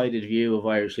short-sighted view of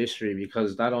Irish history,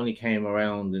 because that only came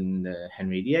around in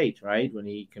Henry VIII, right, when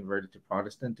he converted to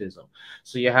Protestantism.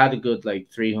 So you had a good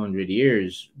 300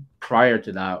 years prior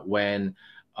to that when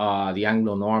the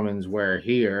Anglo-Normans were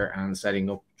here and setting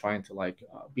up, trying to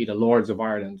be the Lords of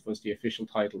Ireland was the official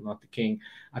title, not the king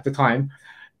at the time.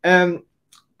 And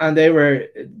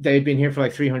they'd been here for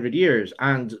 300 years,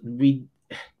 and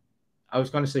I was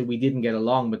going to say we didn't get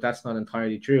along, but that's not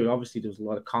entirely true. Obviously, there was a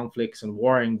lot of conflicts and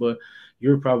warring, but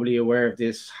you're probably aware of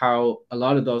this, how a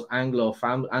lot of those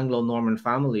Anglo-Norman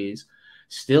families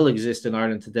still exist in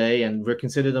Ireland today, and we're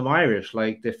considered them Irish,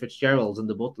 like the Fitzgeralds and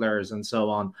the Butlers and so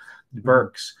on, the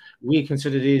Burkes. We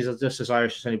consider these as just as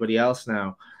Irish as anybody else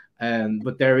now.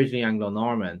 But they're originally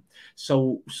Anglo-Norman.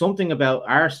 So something about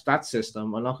that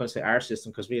system, I'm not going to say our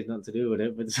system because we had nothing to do with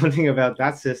it, but something about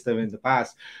that system in the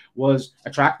past was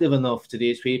attractive enough to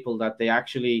these people that they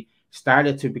actually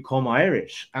started to become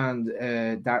Irish. And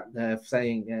that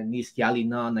saying, Nis Gialli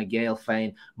na na Gael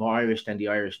Fein, more Irish than the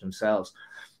Irish themselves.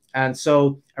 And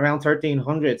so around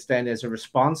 1300s, then, as a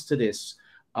response to this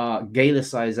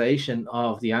Gaelicization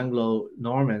of the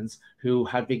Anglo-Normans, who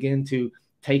had begun to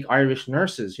take Irish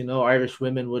nurses. Irish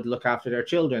women would look after their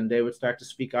children. They would start to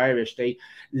speak Irish. They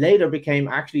later became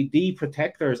actually the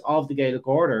protectors of the Gaelic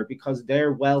order, because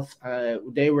their wealth,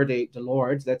 they were the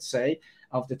lords, let's say,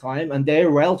 of the time, and their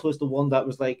wealth was the one that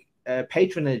was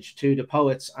patronage to the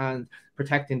poets and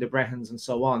protecting the Brehons and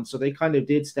so on. So they kind of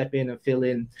did step in and fill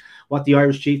in what the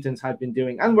Irish chieftains had been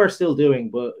doing and were still doing,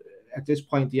 but at this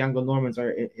point the Anglo-Normans are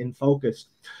in focus.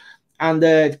 And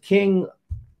the king,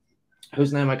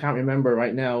 whose name I can't remember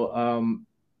right now,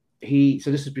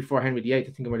 so this is before Henry VIII, I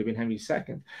think it might have been Henry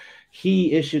II.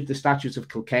 He issued the Statutes of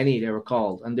Kilkenny, they were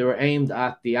called, and they were aimed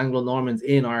at the Anglo-Normans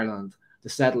in Ireland, the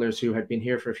settlers who had been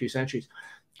here for a few centuries.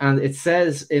 And it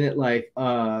says in it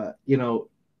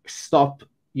stop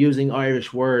using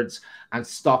Irish words and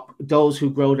stop those who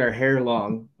grow their hair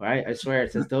long, right? I swear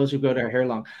it says those who grow their hair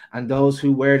long, and those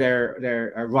who wear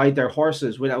ride their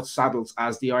horses without saddles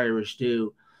as the Irish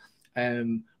do.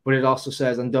 But it also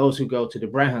says, and those who go to the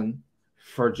Brehon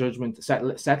for judgment,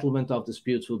 settlement of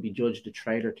disputes will be judged a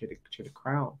traitor to the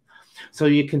crown. So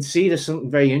you can see there's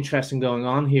something very interesting going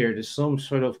on here. There's some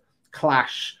sort of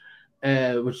clash,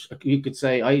 which you could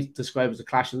say I describe as a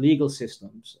clash of legal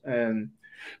systems.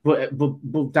 But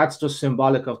that's just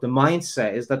symbolic of the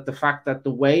mindset, is that the fact that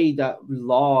the way that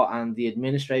law and the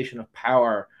administration of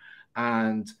power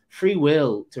and free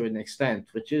will, to an extent,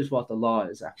 which is what the law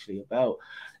is actually about,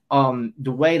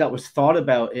 the way that was thought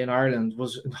about in Ireland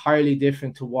was entirely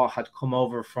different to what had come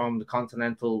over from the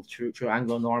continental through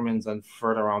Anglo-Normans and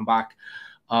further on back.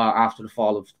 after the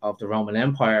fall of the Roman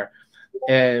Empire.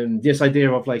 This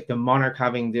idea of like the monarch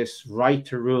having this right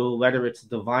to rule, whether it's a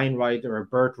divine right or a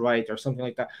birthright or something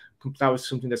like that, that was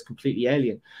something that's completely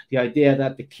alien. The idea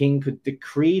that the king could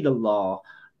decree the law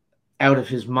out of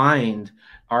his mind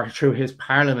or through his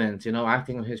parliament, you know,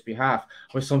 acting on his behalf,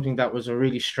 was something that was a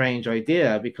really strange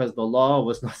idea, because the law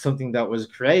was not something that was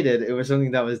created. It was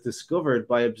something that was discovered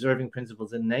by observing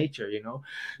principles in nature, you know.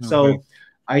 Okay. So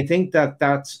I think that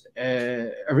that's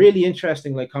a really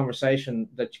interesting like conversation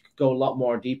that you could go a lot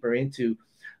more deeper into.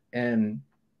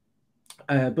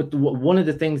 But one of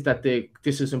the things that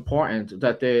this is important,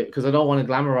 that because I don't want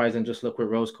to glamorize and just look with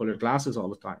rose-colored glasses all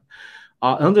the time.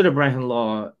 Under the Brehon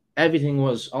Law,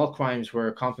 all crimes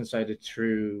were compensated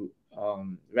through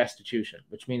restitution,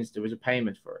 which means there was a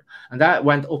payment for it. And that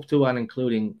went up to and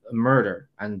including murder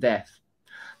and death.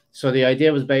 So the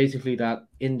idea was basically that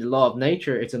in the law of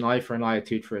nature, it's an eye for an eye, a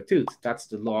tooth for a tooth. That's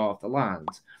the law of the land.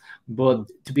 But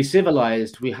to be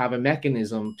civilized, we have a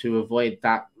mechanism to avoid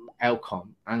that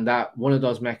outcome. And that one of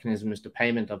those mechanisms is the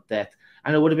payment of death.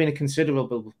 And it would have been a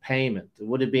considerable payment. It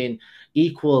would have been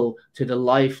equal to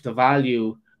the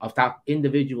value of that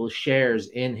individual shares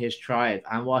in his tribe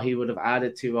and what he would have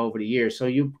added to over the years. So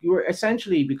you were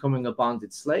essentially becoming a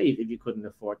bonded slave if you couldn't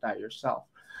afford that yourself.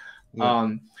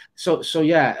 Yeah. So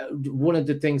yeah, one of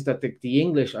the things that the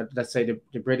English, or let's say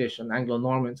the British and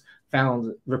Anglo-Normans,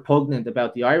 found repugnant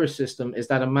about the Irish system is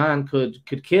that a man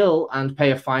could kill and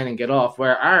pay a fine and get off,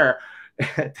 where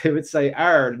they would say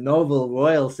our noble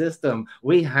royal system,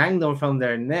 we hang them from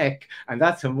their neck, and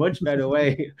that's a much better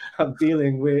way of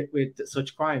dealing with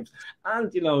such crimes.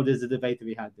 And you know, there's a debate to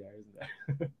be had there,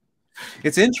 isn't there?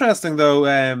 It's interesting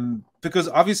though, because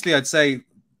obviously I'd say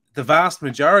the vast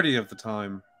majority of the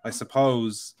time, I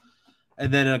suppose,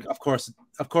 and then of course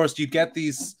you get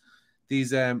these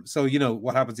so you know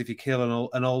what happens if you kill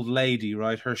an old lady,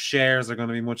 right? Her shares are going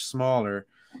to be much smaller.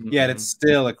 Yet it's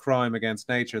still a crime against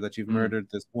nature that you've murdered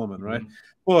this woman, right?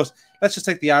 But let's just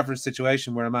take the average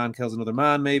situation where a man kills another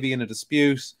man, maybe in a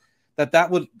dispute,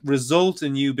 that would result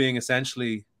in you being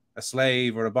essentially a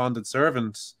slave or a bonded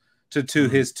servant to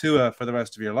his tua for the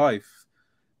rest of your life.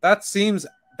 That seems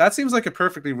like a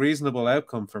perfectly reasonable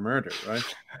outcome for murder,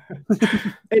 right?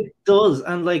 It does,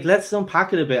 and like let's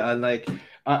unpack it a bit. And like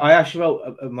I actually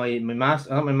wrote my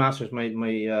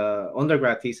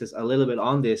undergrad thesis a little bit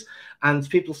on this, and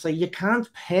people say you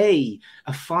can't pay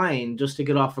a fine just to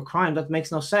get off a crime. That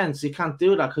makes no sense. You can't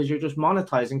do that because you're just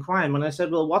monetizing crime. And I said,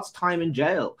 well, what's time in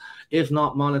jail if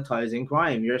not monetizing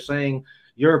crime? You're saying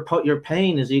your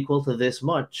pain is equal to this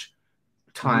much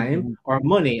time or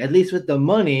money. At least with the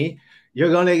money, you're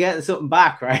going to get something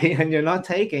back, right? And you're not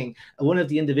taking one of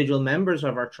the individual members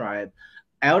of our tribe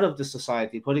out of the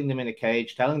society, putting them in a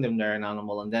cage, telling them they're an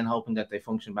animal, and then hoping that they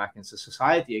function back into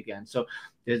society again. So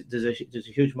there's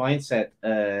a huge mindset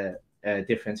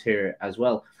difference here as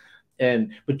well.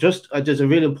 But just there's a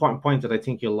really important point that I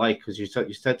think you'll like, because you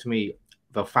said to me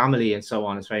about family and so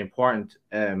on. It's very important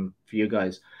for you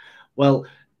guys. Well,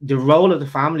 the role of the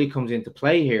family comes into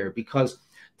play here, because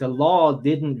the law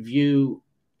didn't view.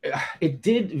 It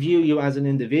did view you as an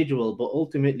individual, but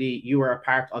ultimately you were a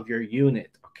part of your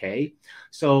unit. Okay,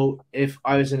 so if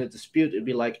I was in a dispute, it'd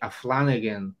be like a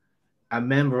Flanagan, a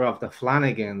member of the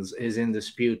Flanagans is in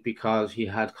dispute because he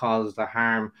had caused the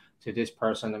harm to this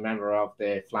person, a member of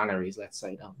the Flannerys, let's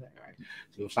say down there, right?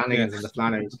 So Flanagans and the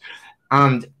Flannerys.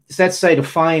 And let's say the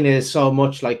fine is so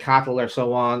much, like cattle or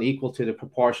so on, equal to the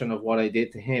proportion of what I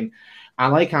did to him,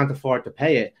 and I can't afford to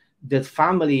pay it. The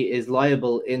family is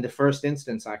liable in the first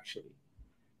instance, actually.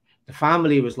 The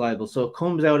family was liable, so it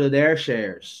comes out of their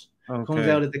shares. Comes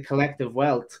out of the collective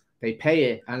wealth. They pay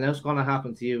it, and that's going to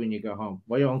happen to you when you go home.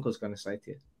 What your uncle's going to say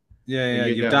to you? Yeah.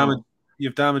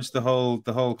 You've damaged the whole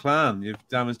clan. You've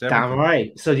damaged everything. Damn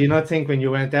right. So do you not think when you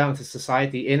went down to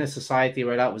society, in a society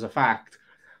where that was a fact,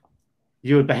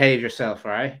 you would behave yourself,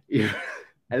 right?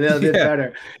 A little bit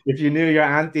better if you knew your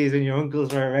aunties and your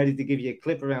uncles were ready to give you a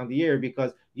clip around the ear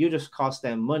because you just cost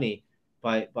them money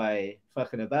by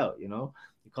fucking about, you know?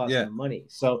 Cost them money.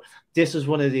 So this is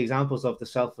one of the examples of the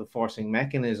self-enforcing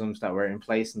mechanisms that were in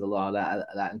place in the law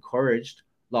that encouraged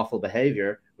lawful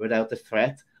behavior without the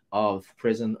threat of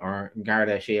prison or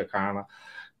Garda Síochána,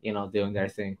 you know, doing their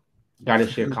thing. Garda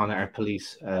Síochána are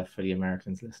police for the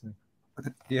Americans listening.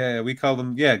 Yeah, we call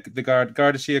them the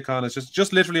Garda Síochána is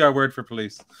just literally our word for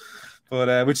police.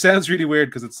 But which sounds really weird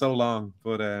because it's so long.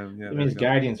 But it means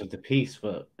guardians of the peace,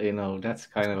 but you know, that's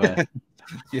kind of a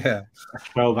a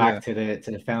throwback to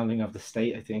the founding of the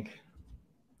state, I think.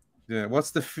 Yeah.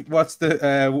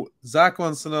 Zach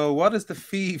wants to know, what is the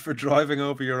fee for driving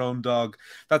over your own dog?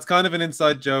 That's kind of an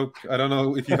inside joke. I don't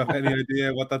know if you have any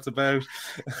idea what that's about.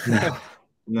 No,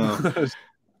 no.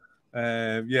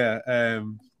 Yeah.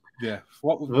 Yeah.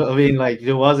 I mean, like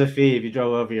there was a fee if you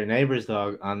drove over your neighbor's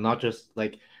dog, and not just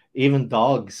like even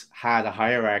dogs had a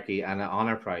hierarchy and an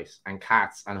honor price, and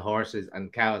cats and horses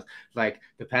and cows. Like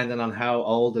depending on how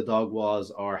old the dog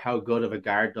was or how good of a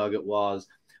guard dog it was,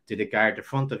 did it guard the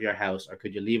front of your house or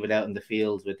could you leave it out in the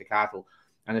fields with the cattle?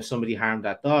 And if somebody harmed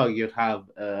that dog, you'd have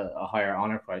a higher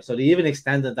honor price. So they even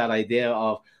extended that idea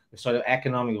of the sort of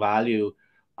economic value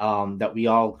that we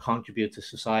all contribute to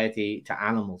society, to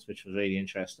animals, which was really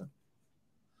interesting.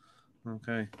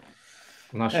 Okay.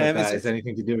 I'm not sure if that has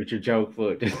anything to do with your joke,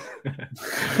 but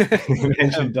you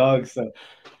mentioned dogs. So.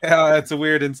 Yeah, it's a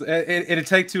weird. It'd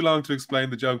take too long to explain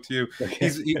the joke to you. Okay.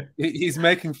 He's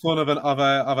making fun of an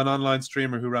online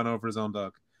streamer who ran over his own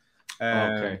dog.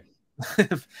 Okay.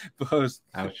 But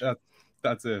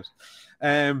that's it.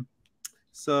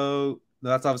 So no,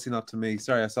 that's obviously not to me.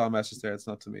 Sorry, I saw a message there. It's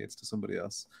not to me. It's to somebody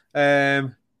else.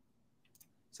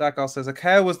 Zach also says a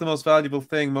cow was the most valuable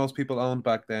thing most people owned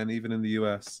back then, even in the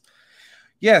US.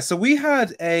 Yeah, so we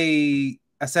had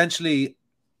essentially.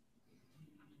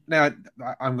 Now,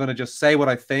 I'm going to just say what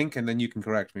I think, and then you can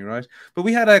correct me, right? But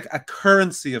we had a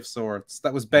currency of sorts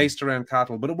that was based around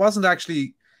cattle, but it wasn't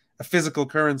actually a physical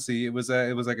currency. It was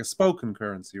like a spoken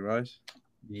currency, right?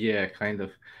 Yeah, kind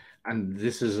of. And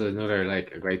this is another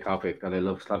like a great topic that I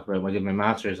love to talk about. I did my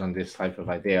master's on this type of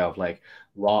idea of like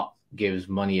what gives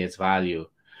money its value,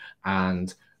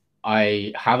 and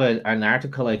I have an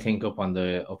article I think up on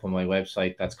my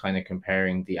website that's kind of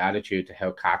comparing the attitude to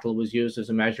how cattle was used as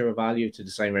a measure of value to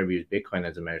the same way we use Bitcoin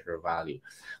as a measure of value.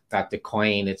 That the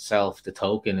coin itself, the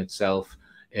token itself,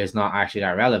 is not actually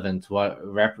that relevant.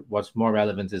 What's more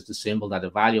relevant is the symbol that the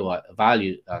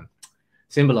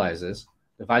symbolizes,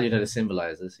 the value that it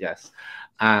symbolizes. Yes,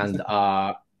 and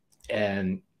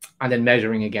and then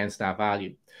measuring against that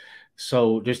value.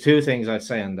 So there's two things I'd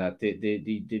say on that.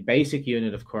 The basic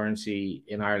unit of currency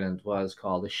in Ireland was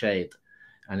called a shade,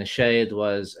 and a shade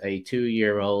was a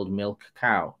 2-year-old milk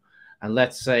cow. And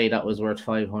let's say that was worth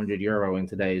 €500 in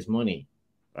today's money,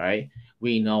 right?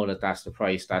 We know that that's the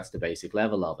price. That's the basic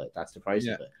level of it. That's the price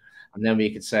of it. And then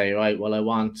we could say, right, well, I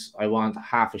want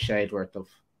half a shade worth of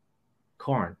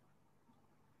corn.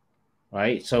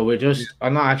 Right, so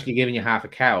I'm not actually giving you half a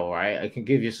cow, right? I can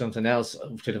give you something else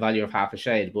to the value of half a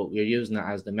shade, but we're using that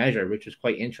as the measure, which is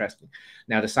quite interesting.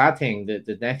 Now, the sad thing,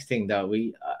 the next thing that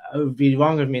it would be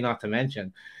wrong of me not to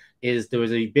mention, is there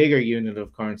was a bigger unit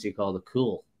of currency called a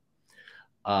cool,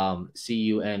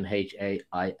 CUMHAIL,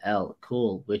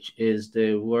 cool, which is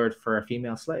the word for a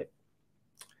female slave.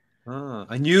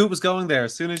 I knew it was going there.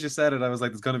 As soon as you said it, I was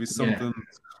like, there's going to be something. Yeah.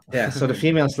 Yeah, so the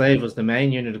female slave was the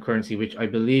main unit of currency, which I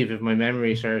believe, if my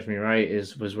memory serves me right,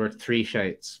 was worth 3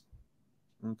 shades.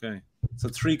 Okay, so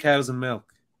 3 cows and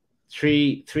milk.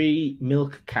 Three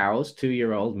milk cows,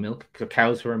 2-year-old milk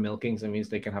cows who are milking. So that means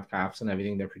they can have calves and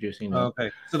everything. They're producing milk.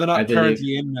 Okay, so they're not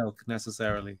currently in milk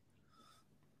necessarily.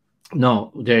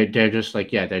 No, they're just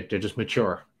like they're just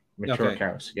mature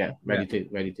cows. Yeah,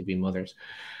 ready to be mothers.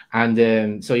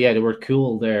 And so the word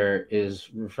cool there is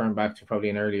referring back to probably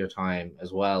an earlier time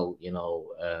as well.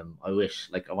 I wish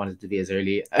I wanted to be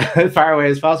as far away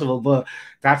as possible, but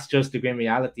that's just the grim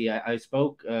reality. I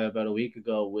spoke about a week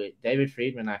ago with David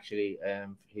Friedman, actually.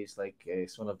 He's like a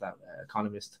son of that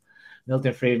economist,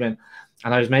 Milton Friedman.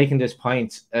 And I was making this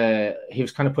point. He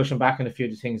was kind of pushing back on a few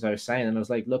of the things I was saying. And I was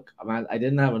like, look, man, I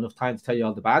didn't have enough time to tell you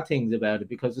all the bad things about it,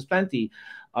 because there's plenty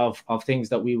of things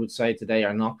that we would say today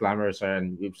are not glamorous,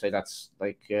 and we would say that's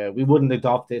we wouldn't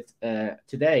adopt it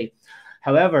today.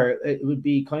 However, it would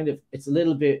be it's a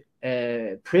little bit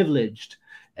privileged,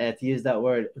 to use that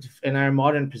word, in our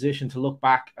modern position to look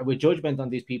back with judgment on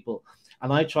these people.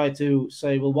 And I try to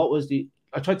say, well,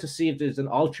 I tried to see if there's an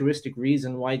altruistic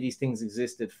reason why these things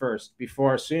existed first,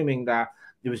 before assuming that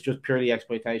it was just purely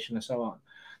exploitation and so on.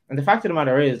 And the fact of the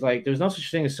matter is, there's no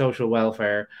such thing as social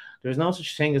welfare. There's no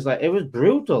such thing as it was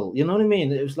brutal. You know what I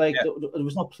mean? It was there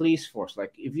was no police force.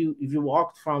 If you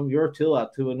walked from your Tua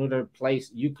to another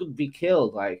place, you could be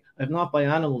killed. If not by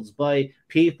animals, by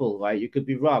people. Right? You could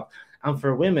be robbed. And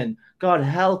for women, God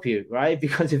help you, right?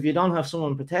 Because if you don't have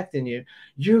someone protecting you,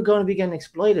 you're going to be getting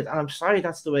exploited. And I'm sorry,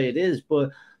 that's the way it is,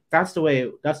 but that's the way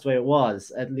it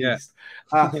was, at least.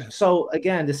 So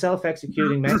again, the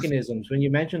self-executing mechanisms. When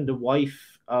you mentioned the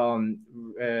wife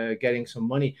getting some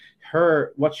money,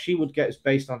 what she would get is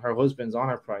based on her husband's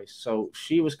honor price. So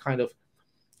she was kind of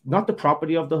not the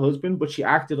property of the husband, but she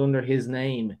acted under his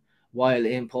name while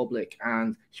in public,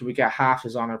 and she would get half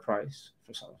his honor price,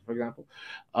 for example.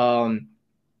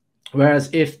 Whereas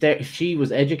if she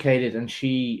was educated and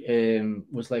she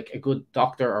was like a good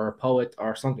doctor or a poet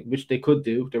or something, which they could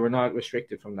do, they were not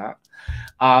restricted from that,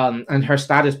 and her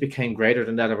status became greater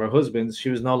than that of her husband's, she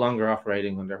was no longer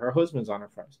operating under her husband's honor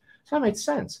price. So that made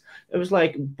sense. It was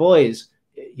like, boys,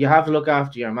 you have to look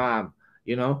after your mom,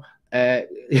 you know.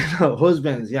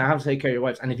 Husbands, you have to take care of your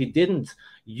wives, and if you didn't,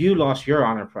 you lost your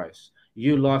honor price.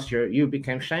 You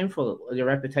became shameful. Your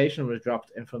reputation was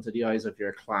dropped in front of the eyes of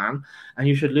your clan, and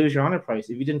you should lose your honor price.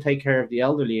 If you didn't take care of the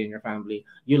elderly in your family,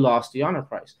 you lost the honor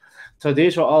price. So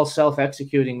these were all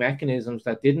self-executing mechanisms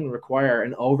that didn't require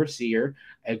an overseer,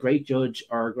 a great judge,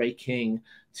 or a great king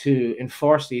to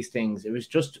enforce these things. It was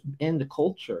just in the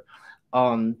culture.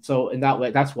 So in that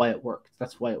way, that's why it worked.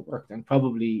 That's why it worked, and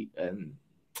probably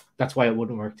that's why it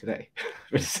wouldn't work today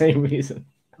for the same reason.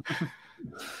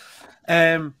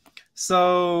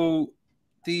 So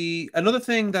another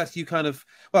thing that you kind of,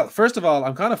 well, first of all,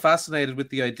 I'm kind of fascinated with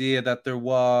the idea that there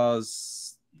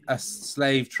was a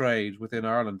slave trade within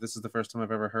Ireland. This is the first time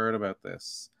I've ever heard about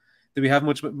this. Do we have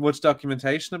much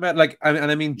documentation about, like,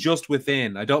 and I mean just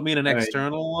within? I don't mean an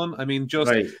external one. I mean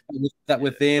just that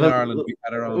within Ireland we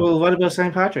had our own. Well, what about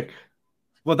St. Patrick?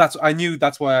 Well, that's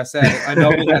why I said it. I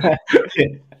know that,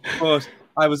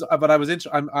 but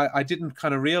I didn't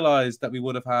kind of realize that we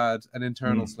would have had an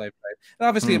internal slave trade. And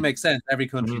obviously, it makes sense. Every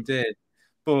country did,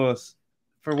 but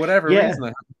for whatever reason, I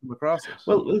haven't come across it.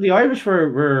 Well, the Irish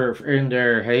were in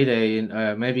their heyday,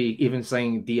 and maybe even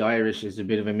saying the Irish is a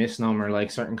bit of a misnomer.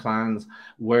 Like, certain clans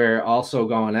were also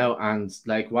going out, and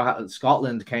like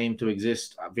Scotland came to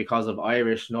exist because of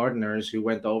Irish Northerners who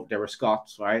went over. They were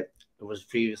Scots, right? It was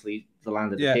previously the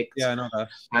land of the Picts. Yeah, I know that.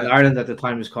 And Ireland at the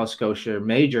time was called Scotia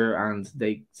Major, and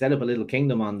they set up a little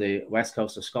kingdom on the west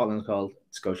coast of Scotland called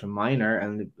Scotia Minor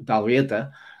and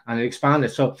Dalriada, and it expanded.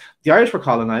 So the Irish were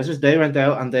colonizers. They went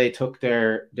out and they took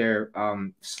their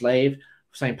slave,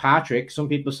 St. Patrick. Some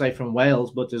people say from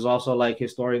Wales, but there's also like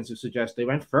historians who suggest they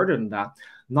went further than that.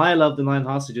 Niall of the Nine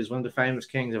Hostages, one of the famous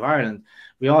kings of Ireland,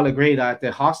 we all agree that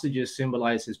the hostages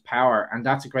symbolize his power, and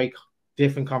that's a great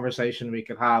different conversation we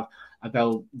could have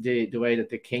about the way that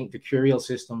the curial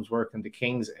systems work and the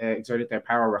kings exerted their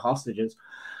power with hostages.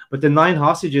 But the 9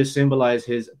 hostages symbolize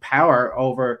his power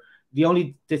over the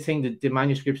thing that the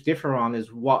manuscripts differ on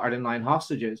is what are the 9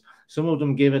 hostages. Some of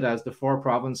them give it as the 4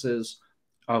 provinces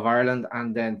of Ireland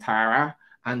and then Tara,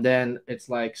 and then it's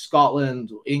like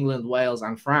Scotland, England, Wales,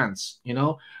 and France. You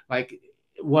know, like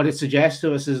what it suggests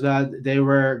to us is that they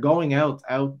were going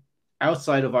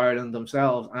outside of Ireland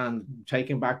themselves and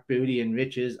taking back booty and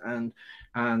riches and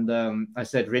I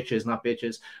said riches, not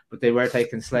bitches, but they were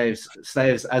taking slaves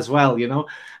as well, you know.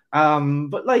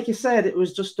 But like you said, it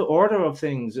was just the order of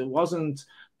things. It wasn't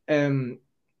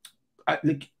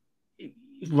like,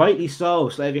 rightly so.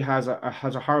 Slavery has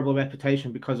a horrible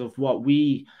reputation because of what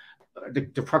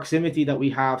the proximity that we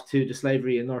have to the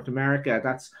slavery in North America.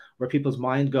 That's where people's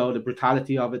mind go, the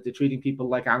brutality of it, the treating people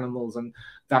like animals, and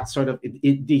that sort of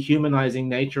dehumanizing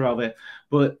nature of it.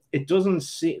 But it doesn't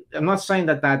seem, I'm not saying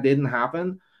that didn't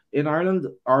happen in Ireland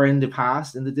or in the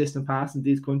past, in the distant past in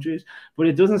these countries, but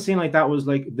it doesn't seem like that was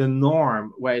like the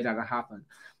norm way that it happened.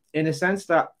 In a sense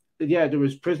that, yeah, there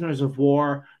was prisoners of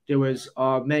war, there was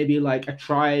maybe like a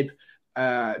tribe,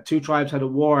 2 tribes had a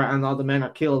war and all the men are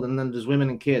killed, and then there's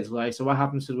women and kids, right? So what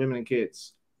happens to the women and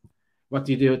kids? What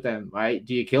do you do with them, right?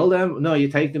 Do you kill them? No, you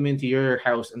take them into your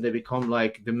house and they become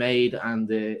like the maid and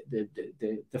the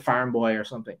farm boy or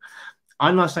something.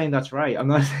 I'm not saying that's right. I'm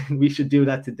not saying we should do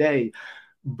that today.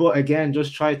 But again,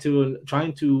 just trying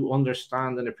to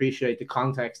understand and appreciate the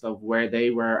context of where they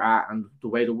were at and the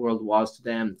way the world was to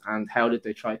them, and how did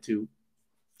they try to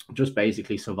just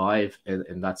basically survive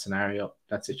in that scenario,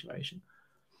 that situation.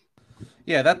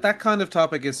 Yeah, that kind of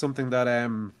topic is something that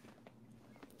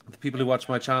the people who watch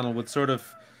my channel would sort of.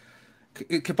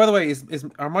 By the way,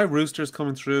 are my roosters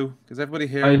coming through? Is everybody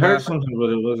here? I heard something, but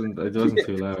it wasn't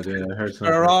too loud. Yeah, I heard something.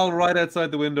 They're all right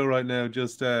outside the window right now,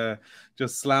 just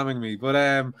slamming me. But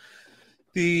that's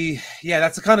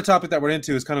the kind of topic that we're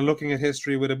into, is kind of looking at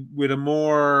history with a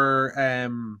more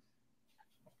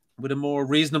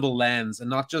reasonable lens, and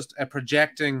not just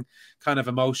projecting kind of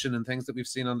emotion and things that we've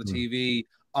seen on the TV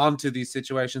onto these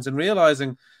situations, and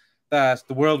realizing that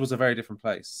the world was a very different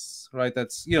place, right?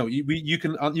 That's, you know,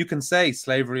 you can say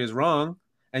slavery is wrong,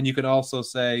 and you can also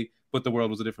say, but the world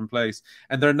was a different place,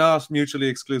 and they're not mutually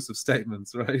exclusive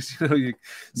statements, right?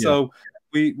 So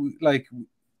we like,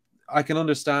 I can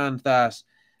understand that,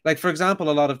 like, for example,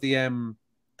 a lot of the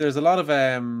there's a lot of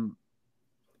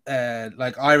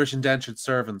like Irish indentured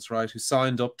servants, right, who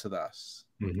signed up to that,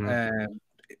 Um,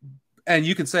 and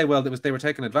you can say, well, they were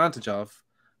taken advantage of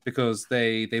because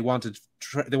they wanted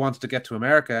to get to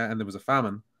America and there was a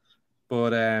famine.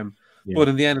 But but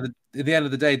in the end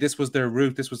of the day, this was their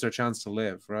route. This was their chance to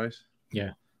live, right?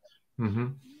 Yeah.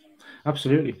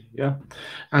 Absolutely. Yeah.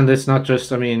 And it's not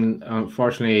just, I mean,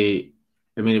 unfortunately,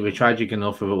 I mean, it'd be tragic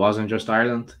enough if it wasn't just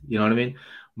Ireland, you know what I mean?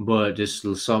 But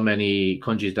there's so many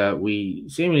countries that we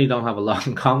seemingly don't have a lot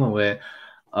in common with.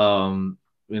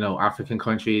 You know, African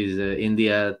countries,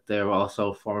 India, they're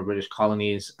also former British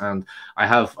colonies. And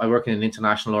I work in an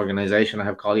international organization. I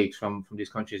have colleagues from these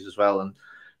countries as well. And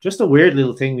just a weird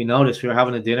little thing we noticed, we were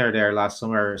having a dinner there last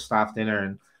summer, staff dinner,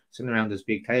 and sitting around this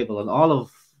big table, and all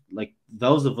of like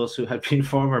those of us who had been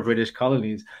former British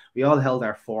colonies, we all held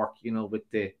our fork, you know, with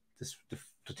the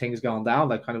things going down,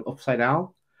 like kind of upside down.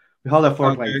 We held our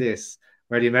fork like this,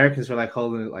 where the Americans were like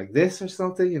holding it like this or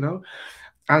something, you know.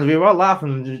 And we were all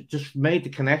laughing and just made the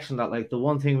connection that like the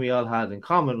one thing we all had in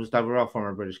common was that we're all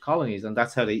former British colonies, and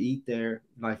that's how they eat their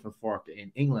knife and fork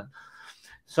in England.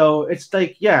 So it's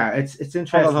like, yeah, it's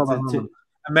interesting. Hold on.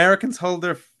 Americans hold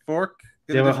their fork.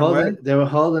 They were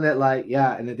holding it like,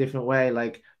 yeah, in a different way,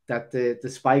 like that the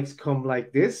spikes come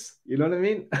like this. You know what I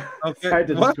mean? Okay. It's hard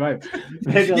to describe.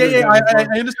 I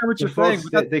understand what you're saying.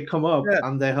 But they come up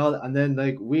and they hold, and then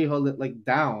like we hold it like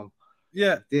down.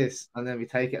 Yeah. Like this, and then we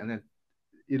take it, and then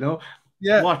you know.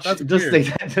 Yeah. Watch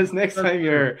just next time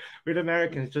you're with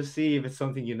Americans, just see if it's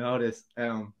something you notice.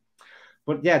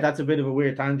 But yeah, that's a bit of a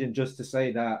weird tangent just to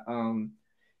say that.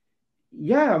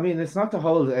 Yeah, I mean, it's not to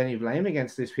hold any blame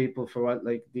against these people for what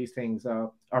like these things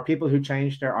are people who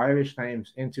changed their Irish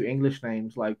names into English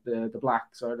names, like the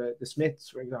Blacks or the Smiths,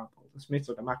 for example. The Smiths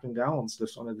or the McIngowans,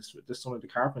 the son of the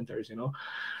carpenters, you know.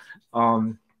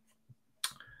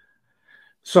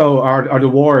 So are the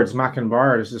Wards, Mac and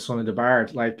Bard is the son of the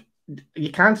Bard. Like we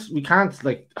can't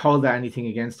like hold anything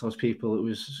against those people. It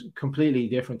was a completely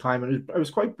different time, and it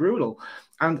was quite brutal.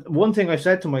 And one thing I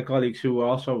said to my colleagues who were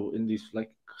also in these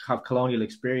like have colonial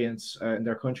experience in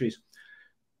their countries,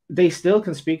 they still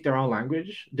can speak their own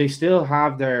language. They still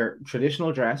have their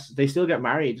traditional dress. They still get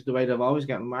married the way they've always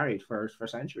gotten married for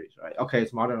centuries, right? Okay,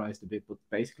 it's modernized a bit, but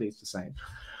basically it's the same.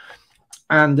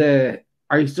 And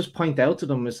I just point out to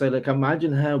them and say, like,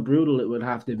 imagine how brutal it would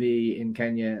have to be in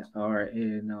Kenya or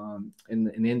in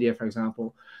India, for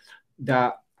example,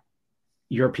 that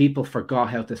your people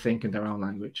forgot how to think in their own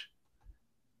language.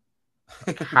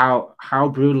 Like how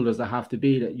brutal does that have to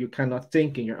be that you cannot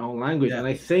think in your own language? Yeah. And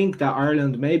I think that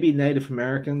Ireland, maybe Native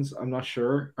Americans, I'm not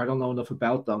sure, I don't know enough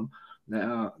about them,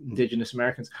 Indigenous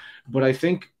Americans, but I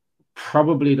think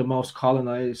probably the most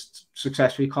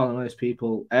successfully colonized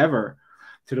people ever,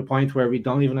 to the point where we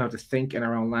don't even have to think in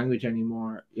our own language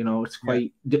anymore. You know, it's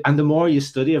quite, and the more you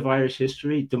study of Irish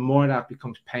history, the more that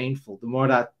becomes painful, the more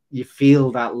that you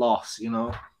feel that loss, you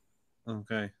know.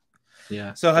 Okay.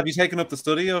 Yeah. So have you taken up the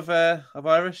study of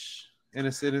Irish in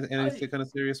a kind of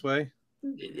serious way?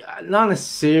 Not in a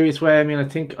serious way. I mean, I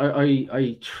think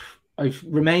I've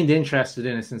remained interested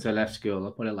in it since I left school.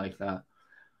 I'll put it like that.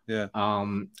 Yeah.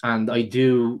 And I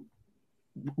do,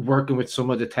 working with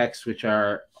some of the texts which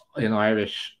are in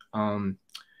Irish, I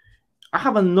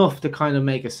have enough to kind of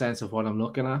make a sense of what I'm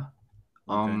looking at.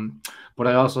 Okay. But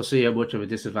I also see how much of a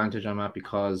disadvantage I'm at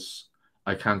because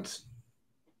I can't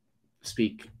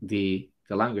speak the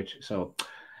language. So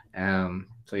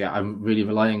yeah, I'm really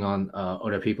relying on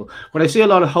other people. But I see a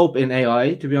lot of hope in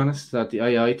AI, to be honest, that the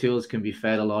AI tools can be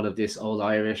fed a lot of this old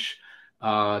Irish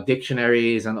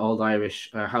dictionaries and old Irish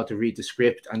how to read the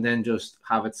script, and then just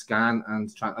have it scan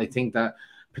and try. I think that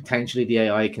potentially the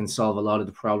AI can solve a lot of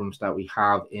the problems that we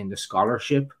have in the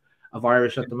scholarship of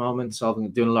Irish at the moment,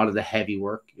 doing a lot of the heavy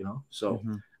work, you know. So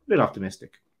a bit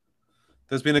optimistic.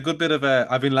 There's been a good bit of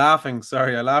I've been laughing.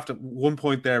 Sorry, I laughed at one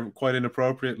point there quite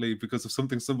inappropriately because of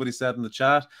something somebody said in the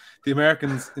chat. The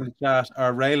Americans in the chat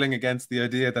are railing against the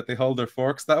idea that they hold their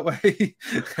forks that way.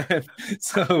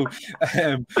 So,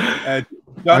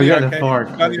 Johnny Arcade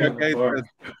said,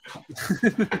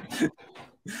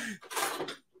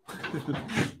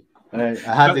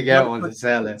 I had to get one to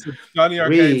sell it. So Johnny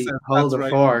Arcade said, hold a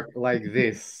fork like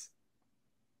this.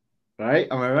 Right?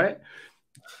 Am I right?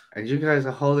 And you guys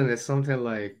are holding it something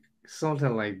like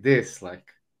this. Like,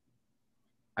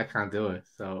 I can't do it.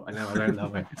 So I never learned that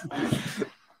way.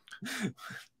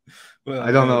 Well,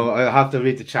 I don't know. I'll have to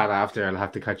read the chat after. I'll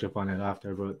have to catch up on it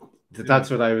after. But that's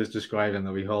what I was describing,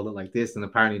 that we hold it like this. And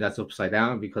apparently that's upside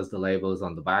down because the label is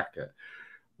on the back.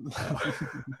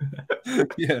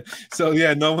 Yeah. So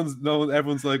yeah,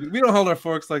 everyone's like, we don't hold our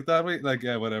forks like that. Like,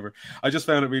 yeah, whatever. I just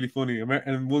found it really funny.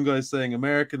 And one guy's saying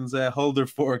Americans hold their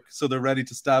fork so they're ready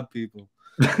to stab people.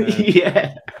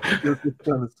 Yeah. This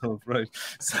kind of stuff, right?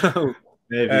 So,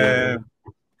 Maybe. Yeah.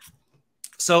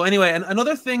 so anyway, and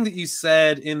another thing that you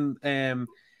said in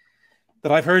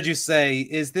that I've heard you say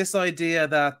is this idea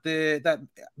that that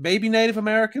maybe Native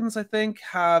Americans, I think,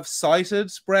 have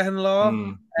cited Brehon Law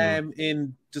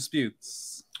in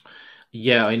disputes.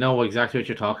 Yeah, I know exactly what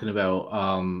you're talking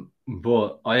about.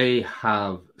 But I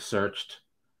have searched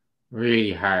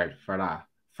really hard for that,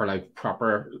 for like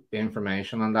proper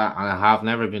information on that, and I have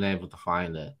never been able to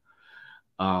find it.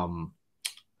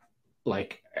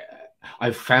 Like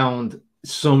I've found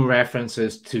some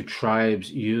references to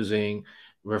tribes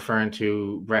referring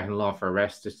to Brehon Law for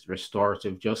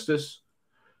restorative justice.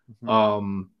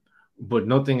 But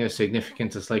nothing as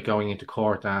significant as like going into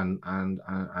court and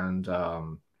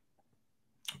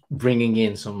bringing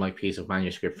in some like piece of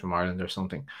manuscript from Ireland or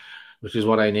something, which is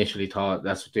what I initially thought.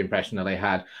 That's the impression that I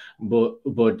had. But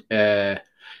the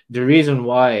reason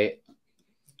why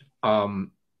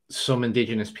some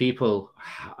indigenous people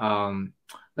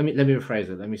let me rephrase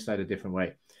it. Let me start a different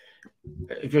way.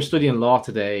 If you're studying law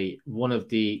today, one of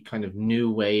the kind of new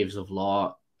waves of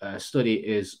law study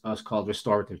is called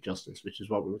restorative justice, which is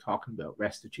what we were talking about,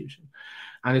 restitution.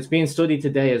 And it's being studied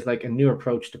today as like a new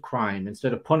approach to crime.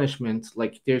 Instead of punishment,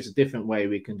 like there's a different way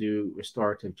we can do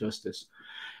restorative justice.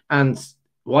 And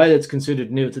while it's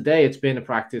considered new today, it's been a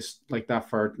practice like that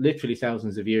for literally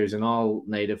thousands of years in all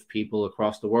native people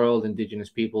across the world, indigenous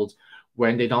peoples.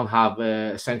 When they don't have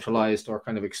a centralized or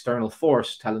kind of external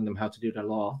force telling them how to do their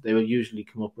law, they will usually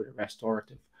come up with a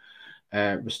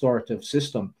restorative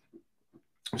system.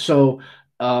 So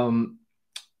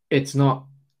it's not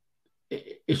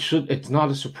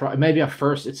a surprise. Maybe at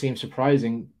first it seems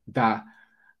surprising that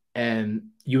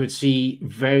you would see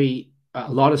a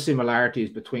lot of similarities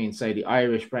between, say, the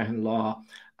Irish Brehon Law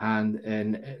and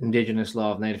an indigenous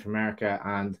law of Native America,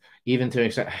 and even to an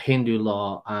extent Hindu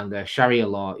law and Sharia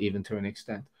law, even to an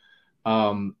extent,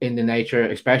 in the nature,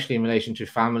 especially in relation to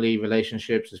family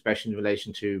relationships, especially in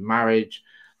relation to marriage,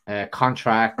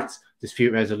 contracts,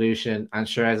 dispute resolution, and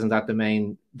sure, isn't that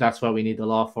that's what we need the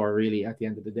law for, really, at the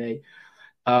end of the day.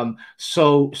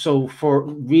 So for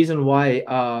reason why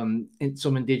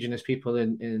some indigenous people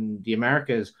in the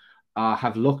Americas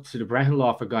have looked to the Brehon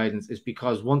Law for guidance is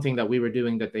because one thing that we were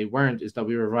doing that they weren't is that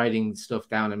we were writing stuff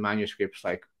down in manuscripts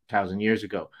like 1,000 years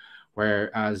ago,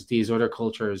 whereas these other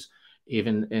cultures,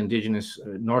 even indigenous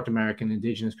North American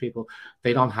indigenous people,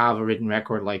 they don't have a written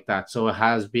record like that. So it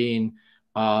has been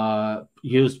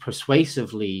used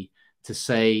persuasively to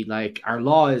say, like, our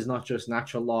law is not just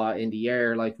natural law in the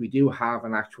air. Like, we do have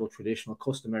an actual traditional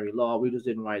customary law. We just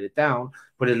didn't write it down,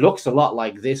 but it looks a lot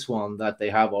like this one that they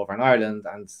have over in Ireland,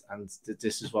 and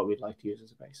this is what we'd like to use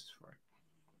as a basis for it.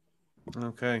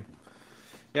 Okay.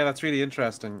 Yeah, that's really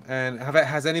interesting. And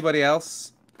has anybody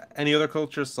else, any other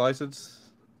cultures cited,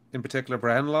 in particular,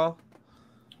 Brehon Law?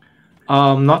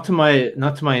 Not to my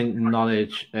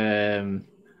knowledge,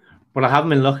 but I haven't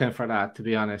been looking for that, to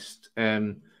be honest.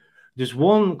 There's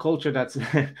one culture that's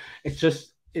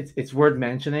it's worth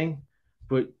mentioning,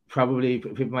 but probably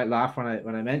people might laugh when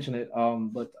I mention it.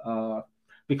 But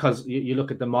because you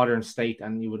look at the modern state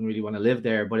and you wouldn't really want to live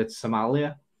there, but it's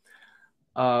Somalia.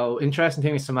 Interesting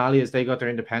thing with Somalia is they got their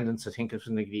independence, I think it was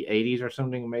in the 80s or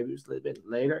something, maybe it was a little bit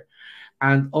later.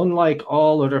 And unlike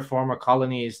all other former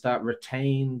colonies that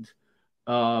retained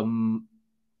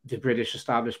the British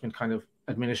establishment kind of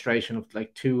administration of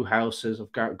like two houses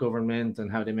of government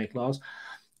and how they make laws,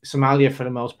 Somalia for the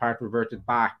most part reverted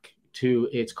back to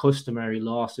its customary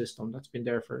law system that's been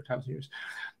there for 1,000 years.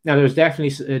 Now, there's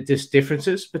definitely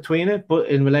differences between it, but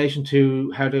in relation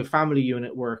to how the family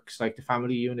unit works, like the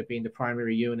family unit being the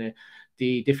primary unit,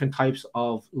 the different types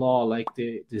of law, like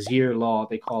the Zir law,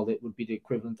 they called it, would be the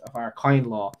equivalent of our kind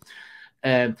law.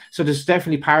 So there's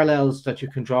definitely parallels that you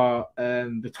can draw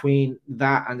between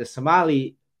that and the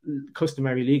Somali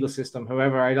customary legal system.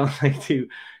 However, I don't like to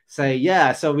say,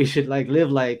 yeah, so we should like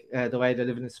live like the way they're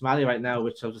living in Somalia right now,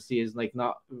 which obviously is like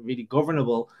not really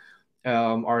governable,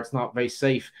 or it's not very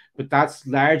safe. But that's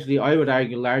largely, I would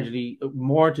argue, largely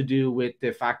more to do with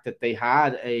the fact that they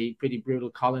had a pretty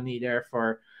brutal colony there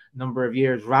for a number of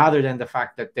years, rather than the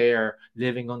fact that they're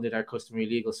living under their customary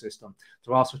legal system.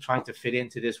 They're also trying to fit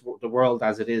into the world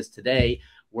as it is today,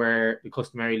 where the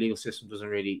customary legal system doesn't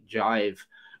really jive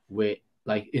with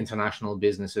like international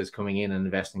businesses coming in and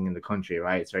investing in the country,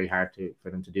 right? It's very hard for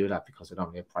them to do that because they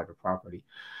don't have private property.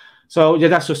 So yeah,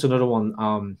 that's just another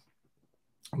one.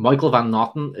 Michael Van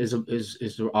Noten is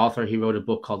the author. He wrote a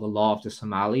book called The Law of the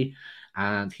Somali,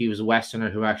 and he was a Westerner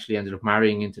who actually ended up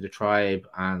marrying into the tribe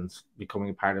and becoming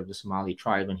a part of the Somali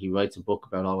tribe, and he writes a book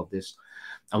about all of this.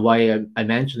 And why I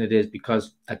mention it is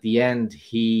because at the end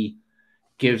he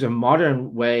gives a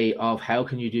modern way of how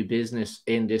can you do business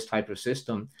in this type of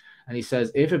system. And he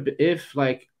says, if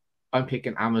like I'm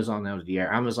picking Amazon out of the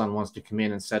air, Amazon wants to come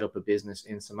in and set up a business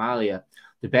in Somalia,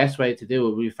 the best way to do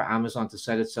it would be for Amazon to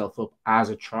set itself up as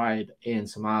a tribe in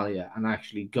Somalia and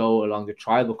actually go along the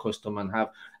tribal custom and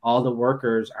have all the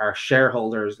workers are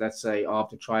shareholders, let's say, of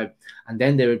the tribe, and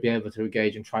then they would be able to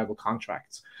engage in tribal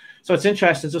contracts. So it's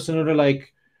interesting. It's just another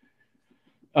like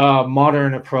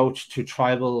modern approach to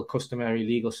tribal customary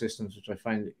legal systems, which I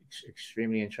find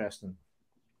extremely interesting.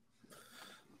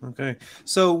 Okay,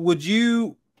 so would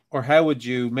you, or how would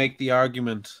you make the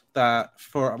argument that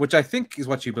for, which I think is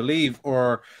what you believe,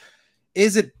 or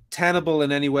is it tenable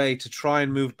in any way to try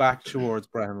and move back towards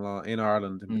Brehon Law in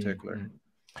Ireland in particular?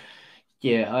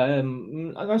 Yeah,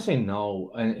 I'm gonna say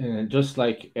no, and just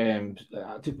like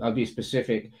I'll be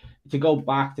specific. To go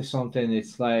back to something,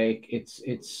 it's like it's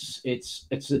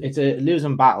a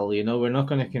losing battle. You know, we're not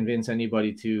going to convince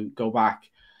anybody to go back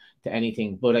to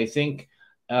anything. But I think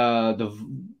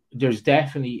there's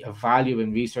definitely a value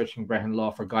in researching Brehon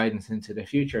Law for guidance into the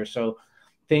future. So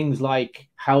things like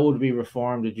how would we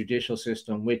reform the judicial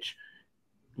system, which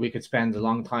we could spend a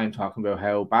long time talking about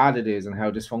how bad it is and how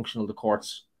dysfunctional the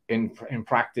courts in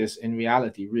practice, in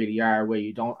reality, really are, where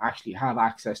you don't actually have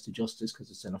access to justice because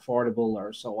it's unaffordable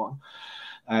or so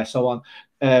on.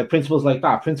 Principles like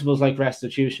that, principles like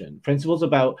restitution, principles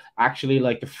about actually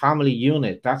like the family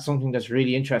unit. That's something that's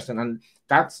really interesting, and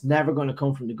that's never going to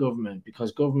come from the government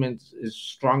because government is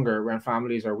stronger when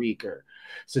families are weaker.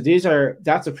 So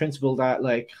that's a principle that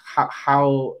like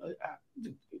how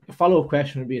the follow-up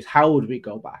question would be is how would we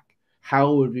go back?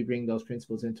 How would we bring those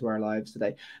principles into our lives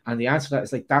today? And the answer to that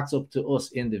is like, that's up to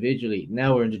us individually.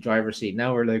 Now we're in the driver's seat.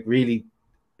 Now we're like really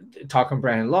talking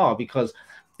Brehon Law because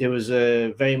it was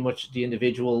very much the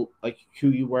individual, like who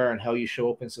you were and how you show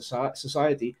up in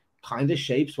society kind of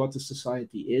shapes what the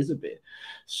society is a bit.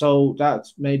 So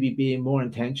that's maybe being more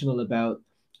intentional about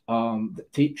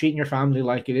treating your family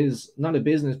like it is not a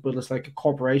business, but it's like a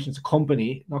corporation. It's a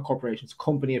company, not corporation. It's a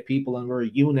company of people, and we're a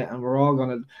unit, and we're all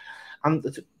gonna. And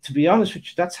to be honest with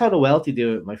you, that's how the wealthy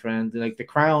do it, my friend. Like the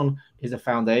Crown is a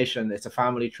foundation. It's a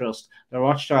family trust. The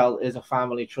Rothschild is a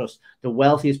family trust. The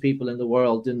wealthiest people in the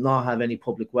world do not have any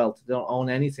public wealth. They don't own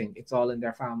anything. It's all in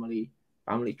their family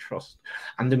trust.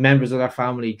 And the members of their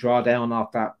family draw down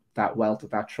off that wealth of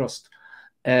that trust.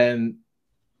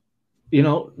 You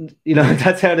know,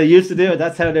 that's how they used to do it.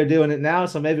 That's how they're doing it now.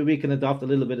 So maybe we can adopt a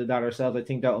little bit of that ourselves. I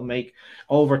think that will make,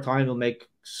 over time, will make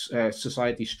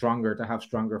society stronger to have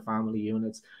stronger family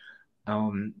units.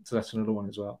 So that's another one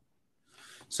as well.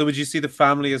 So would you see the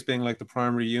family as being like the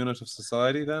primary unit of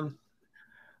society then?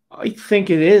 I think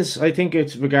it is. I think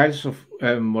it's regardless of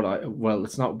well,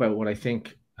 it's not about what I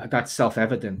think. That's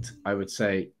self-evident, I would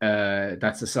say.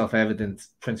 That's a self-evident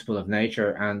principle of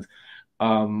nature. And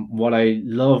what I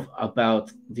love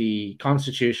about the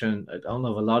Constitution, I don't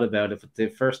know a lot about it, but the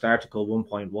first article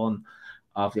 1.1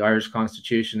 of the Irish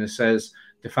Constitution, it says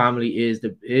the family is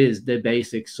the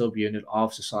basic subunit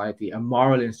of society, a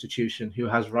moral institution who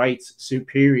has rights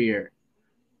superior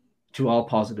to all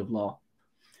positive law.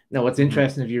 Now, what's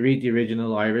interesting, if you read the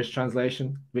original Irish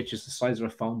translation, which is the size of a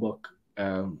phone book,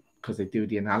 because they do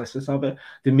the analysis of it,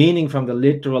 the meaning from the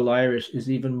literal Irish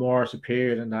is even more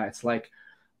superior than that. It's like,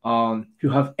 who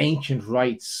have ancient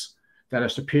rights that are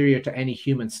superior to any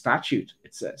human statute,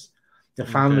 it says. The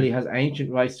family has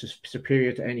ancient rights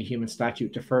superior to any human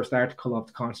statute, the first article of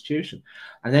the Constitution.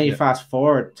 And then you fast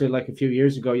forward to like a few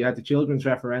years ago, you had the children's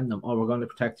referendum. Oh, we're going to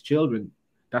protect the children.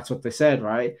 That's what they said,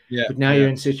 right? Yeah. But now you're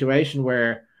in a situation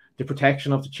where the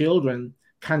protection of the children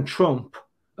can trump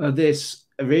this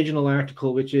original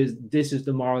article, which is this is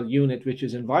the moral unit, which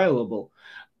is inviolable.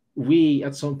 We,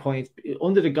 at some point,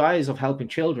 under the guise of helping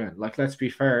children, like, let's be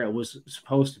fair, it was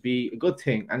supposed to be a good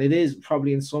thing. And it is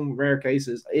probably in some rare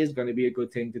cases is going to be a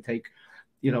good thing to take,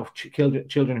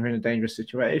 children who are in a dangerous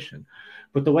situation.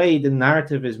 But the way the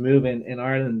narrative is moving in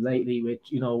Ireland lately with,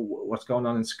 what's going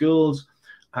on in schools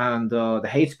and the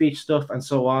hate speech stuff and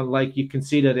so on, like you can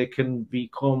see that it can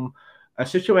become a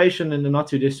situation in the not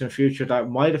too distant future that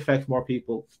might affect more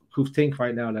people who think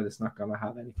right now that it's not going to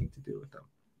have anything to do with them.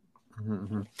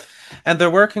 Mm-hmm. And they're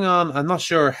working on, I'm not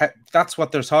sure, that's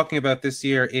what they're talking about this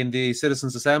year in the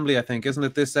Citizens' Assembly, I think, isn't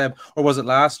it this, or was it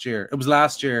last year? It was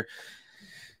last year.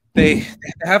 they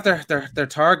have their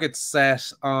targets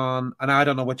set on, and I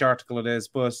don't know which article it is,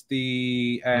 but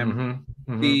the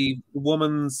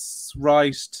woman's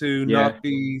right to Yeah.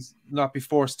 not be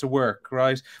forced to work,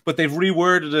 right? But they've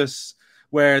reworded it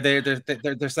where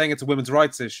they're saying it's a women's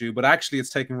rights issue, but actually it's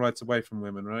taking rights away from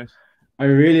women, right? I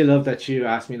really love that you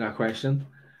asked me that question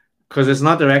because it's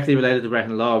not directly related to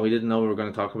Brehon Law. We didn't know we were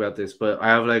going to talk about this, but I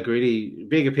have like really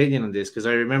big opinion on this because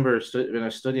I remember when I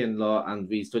was studying law and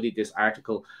we studied this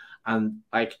article, and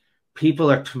like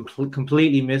people are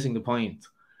completely missing the point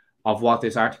of what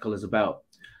this article is about.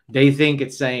 They think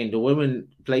it's saying the woman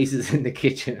places in the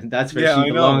kitchen and that's where Yeah, she I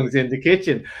know. belongs, in the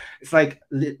kitchen. It's like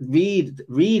read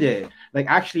it, like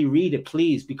actually read it,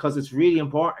 please, because it's really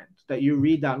important that you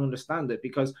read that and understand it,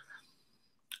 because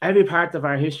every part of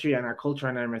our history and our culture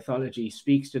and our mythology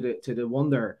speaks to the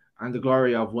wonder and the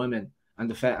glory of women and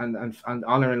and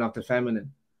honoring of the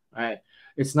feminine. Right?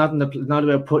 It's not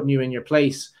about putting you in your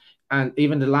place. And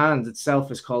even the land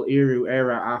itself is called Iru,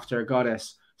 Era, after a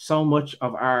goddess. So much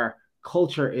of our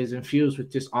culture is infused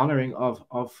with this honoring of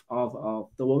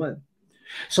the woman.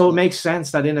 So it makes sense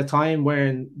that in a time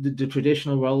when the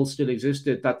traditional roles still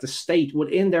existed, that the state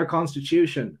would, in their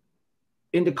constitution,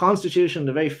 in the constitution,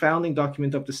 the very founding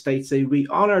document of the state, say we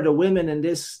honor the women in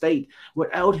this state,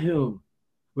 without whom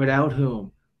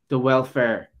the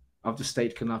welfare of the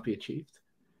state cannot be achieved.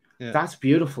 Yeah. That's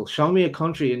beautiful. Show me a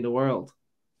country in the world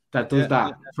that does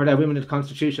that for their women in the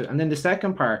constitution. And then the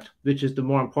second part, which is the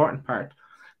more important part,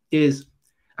 is,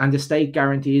 and the state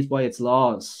guarantees by its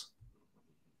laws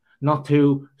not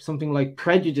to something like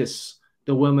prejudice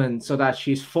the woman so that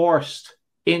she's forced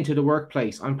into the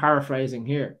workplace. I'm paraphrasing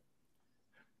here.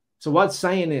 So what's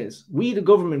saying is, we, the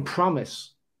government,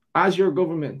 promise, as your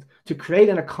government, to create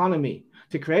an economy,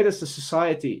 to create a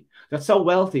society that's so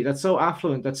wealthy, that's so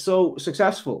affluent, that's so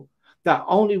successful, that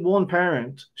only one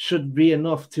parent should be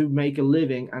enough to make a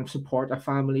living and support a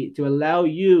family, to allow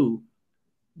you,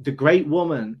 the great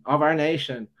woman of our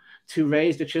nation, to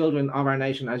raise the children of our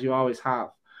nation as you always have.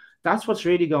 That's what's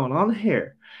really going on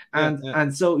here.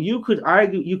 And so you could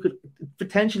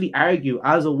potentially argue,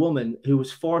 as a woman who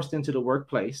was forced into the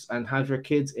workplace and had her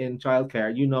kids in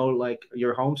childcare, like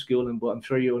you're homeschooling, but I'm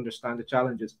sure you understand the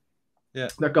challenges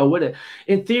that go with it.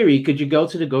 In theory, could you go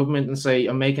to the government and say,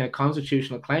 I'm making a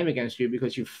constitutional claim against you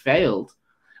because you failed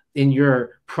in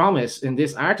your promise in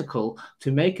this article to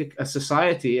make a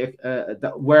society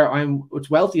where it's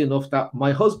wealthy enough that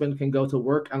my husband can go to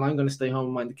work and I'm going to stay home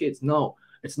and mind the kids? No,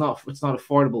 it's not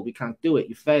affordable. We can't do it.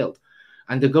 You failed.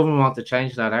 And the government want to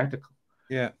change that article.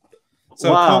 Yeah.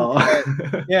 So wow.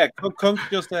 Kunk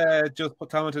just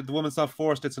commented, the woman's not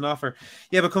forced, it's an offer.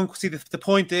 Yeah, but Kunk, see, the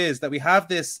point is that we have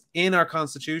this in our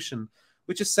constitution,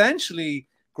 which essentially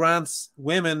grants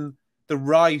women the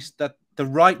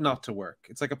right not to work.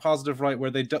 It's like a positive right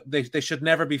where they should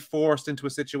never be forced into a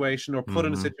situation or put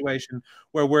in a situation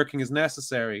where working is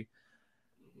necessary.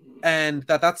 And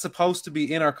that's supposed to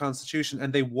be in our constitution,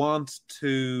 and they want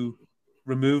to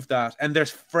remove that. And they're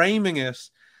framing it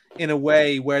in a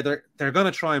way where they're going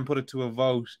to try and put it to a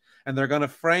vote, and they're going to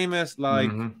frame it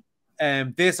like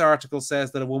this article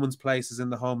says that a woman's place is in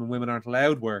the home and women aren't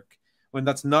allowed work, when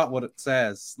that's not what it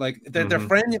says. Like they're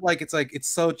framing it like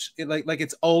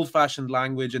it's old-fashioned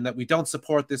language, and that we don't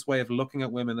support this way of looking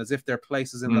at women as if their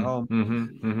place is in the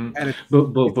home. And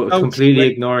but completely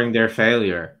ignoring their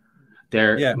failure,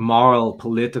 their moral,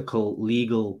 political,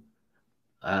 legal,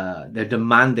 the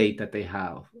mandate that they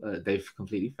have, they've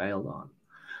completely failed on.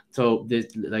 So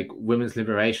this, like, women's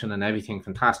liberation and everything,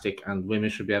 fantastic, and women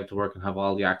should be able to work and have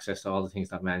all the access to all the things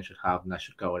that men should have, and that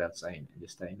should go without saying in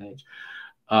this day and age.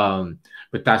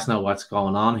 But that's not what's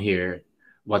going on here.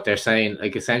 What they're saying,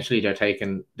 like, essentially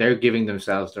they're giving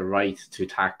themselves the right to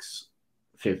tax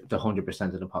the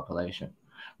 100% of the population,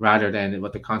 rather than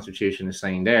what the Constitution is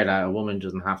saying there, that a woman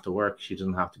doesn't have to work, she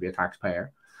doesn't have to be a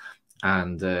taxpayer.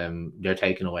 And they're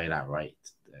taking away that right,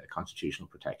 the constitutional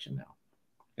protection now.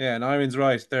 Yeah, and Irene's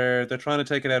right. They're trying to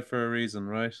take it out for a reason,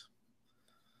 right?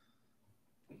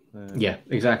 Yeah,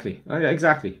 exactly.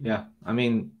 Exactly. Yeah. I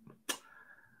mean,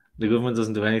 the government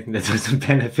doesn't do anything that doesn't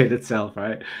benefit itself,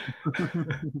 right?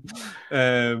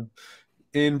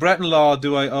 In Brehon Law,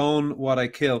 do I own what I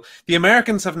kill? The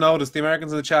Americans have noticed, the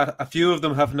Americans in the chat, a few of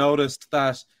them have noticed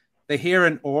that they hear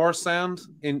an or sound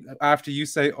after you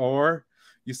say or.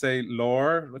 You say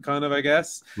lore, kind of, I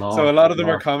guess. So a lot of them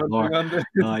are commenting on this.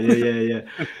 Oh, yeah.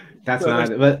 That's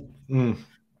mad. But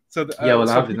we'll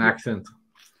have an accent.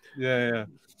 Yeah.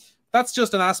 That's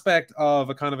just an aspect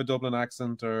of a kind of a Dublin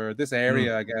accent, or this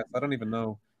area, I guess. I don't even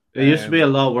know. It used to be a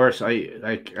lot worse.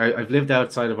 I've lived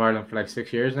outside of Ireland for like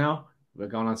 6 years now. We're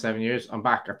going on 7 years. I'm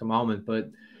back at the moment,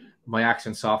 but my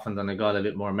accent softened and I got a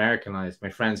bit more Americanized. My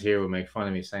friends here would make fun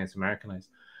of me saying it's Americanized.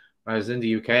 When I was in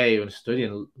the UK, when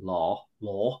studying law,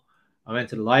 I went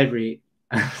to the library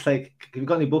and I was like, "Have you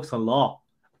got any books on law?"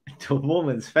 To a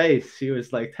woman's face, she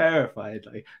was like terrified.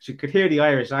 Like she could hear the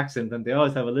Irish accent, and they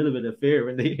always have a little bit of fear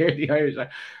when they hear the Irish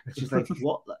accent. And she's like,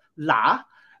 "What? La?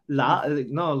 La?" Like,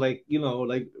 no, like, you know,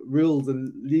 like rules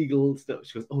and legal stuff.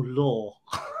 She goes, "Oh, law."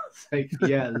 It's like,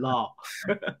 yeah, law.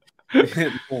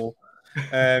 Law.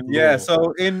 Yeah, Law.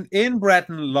 so in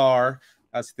Breton Law,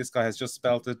 as this guy has just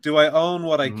spelt it, do I own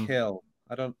what I kill?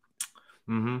 I don't.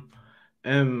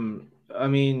 I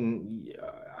mean,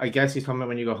 I guess he's talking about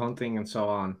when you go hunting and so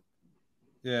on.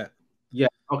 Yeah. Yeah.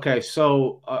 Okay.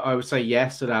 So I would say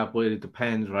yes to that, but it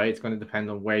depends, right? It's going to depend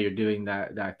on where you're doing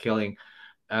that killing.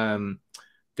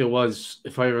 There was,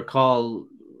 if I recall,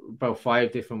 about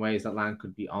 5 different ways that land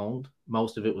could be owned.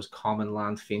 Most of it was common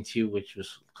land, fintu, which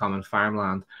was common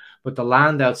farmland. But the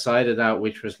land outside of that,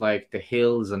 which was like the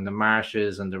hills and the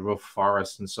marshes and the rough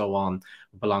forests and so on,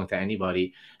 belonged to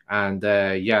anybody. And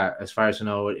yeah, as far as I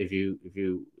know, if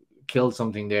you killed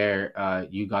something there,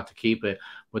 you got to keep it.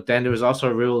 But then there was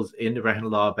also rules in the Brehon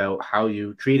Law about how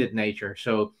you treated nature.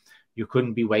 So you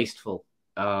couldn't be wasteful.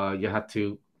 You had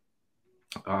to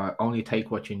only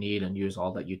take what you need and use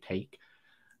all that you take.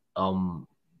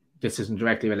 This isn't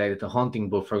directly related to hunting,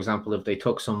 but for example, if they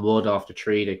took some wood off the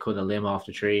tree, they cut a limb off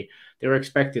the tree, they were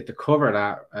expected to cover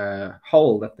that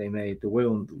hole that they made, the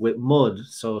wound, with mud,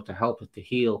 so to help it to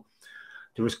heal.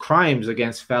 There was crimes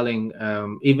against felling,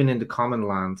 even in the common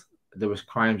land, there was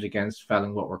crimes against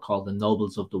felling what were called the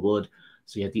nobles of the wood.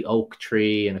 So you had the oak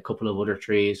tree and a couple of other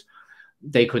trees.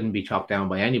 They couldn't be chopped down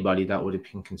by anybody. That would have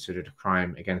been considered a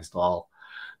crime against all.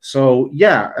 So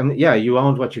yeah, yeah, you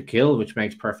owned what you killed, which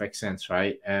makes perfect sense,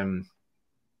 right?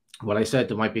 What I said,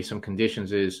 there might be some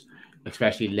conditions is,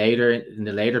 especially later in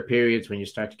the later periods when you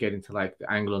start to get into like the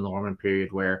Anglo-Norman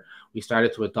period, where we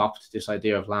started to adopt this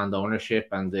idea of land ownership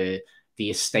and the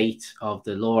estate of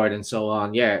the lord and so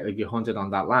on. Yeah, if you hunted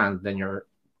on that land, then you're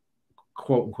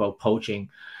quote unquote poaching,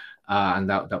 and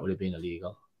that would have been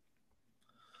illegal.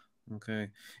 Okay,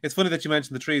 it's funny that you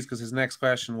mentioned the trees, because his next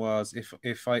question was,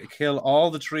 if I kill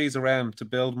all the trees around to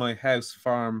build my house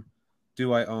farm,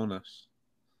 do I own it?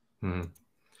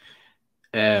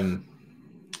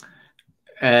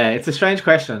 It's a strange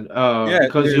question, Yeah,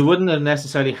 because you wouldn't have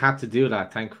necessarily had to do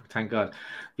that. Thank God,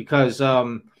 because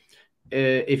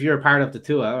if you're a part of the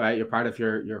Tua, right, you're part of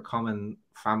your common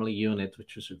family unit,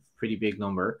 which was a pretty big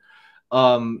number.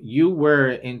 You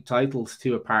were entitled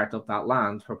to a part of that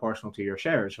land proportional to your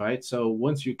shares, right? So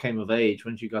once you came of age,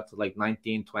 once you got to like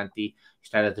 19, 20, you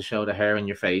started to show the hair in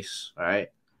your face, right?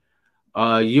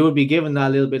 You would be given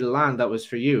that little bit of land that was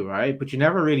for you, right? But you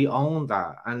never really owned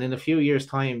that. And in a few years'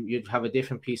 time, you'd have a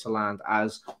different piece of land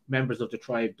as members of the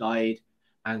tribe died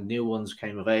and new ones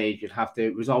came of age. You'd have to,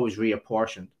 it was always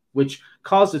reapportioned, which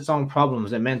caused its own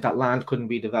problems. It meant that land couldn't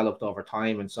be developed over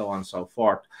time and so on and so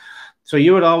forth. So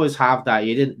you would always have that.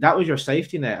 You didn't, that was your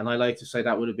safety net. And I like to say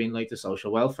that would have been like the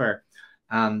social welfare.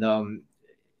 And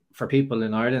for people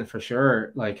in Ireland, for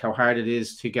sure, like how hard it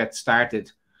is to get started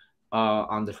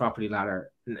on the property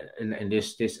ladder in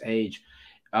this age.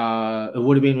 It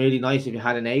would have been really nice if you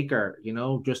had an acre, you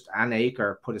know, just an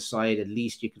acre put aside. At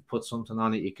least you could put something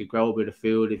on it. You could grow a bit of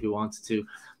food if you wanted to.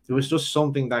 There was just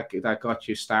something that got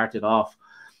you started off.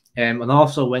 And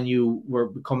also when you were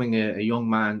becoming a young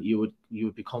man, you would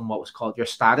become what was called, your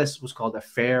status was called a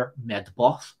fair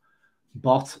medbot.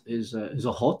 Bot is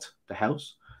a hut, the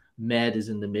house. Med is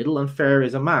in the middle, and fair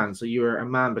is a man. So you're a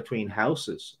man between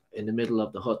houses in the middle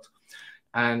of the hut.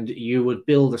 And you would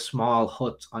build a small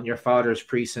hut on your father's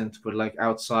precinct, but like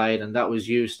outside, and that was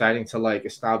you starting to like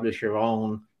establish your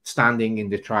own standing in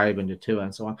the tribe and the two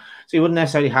and so on. So you wouldn't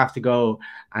necessarily have to go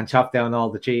and chop down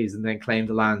all the trees and then claim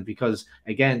the land, because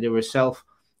again, there were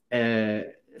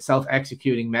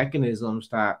self-executing mechanisms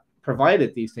that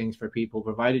provided these things for people,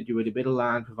 provided you with a bit of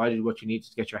land, provided what you needed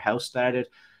to get your house started,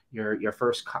 your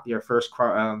first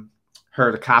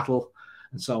herd of cattle,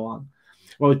 and so on.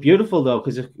 Well, it's beautiful though,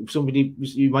 because if somebody,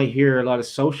 you might hear a lot of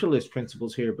socialist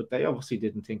principles here, but they obviously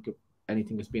didn't think of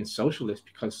anything as being socialist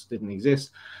because it didn't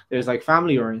exist. There's like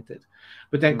family oriented.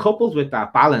 But then coupled with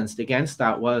that, balanced against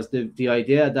that, was the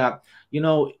idea that, you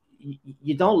know,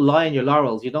 you don't lie in your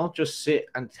laurels. You don't just sit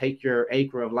and take your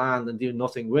acre of land and do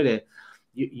nothing with it.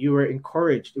 You were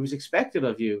encouraged. It was expected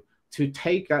of you to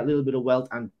take that little bit of wealth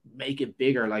and make it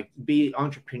bigger, like be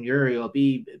entrepreneurial,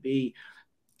 be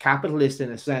capitalist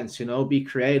in a sense, you know, be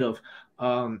creative,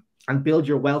 and build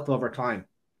your wealth over time.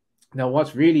 Now,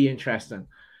 what's really interesting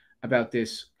about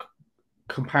this,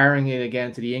 comparing it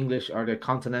again to the English or the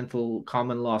continental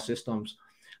common law systems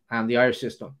and the Irish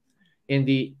system. In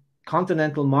the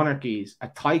continental monarchies, a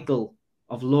title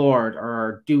of lord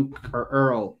or duke or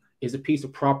earl is a piece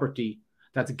of property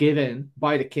that's given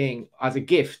by the king as a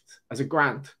gift, as a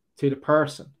grant to the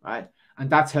person, right? And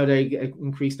that's how they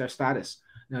increase their status.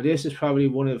 Now, this is probably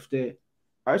one of the,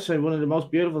 I'd say, one of the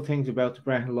most beautiful things about the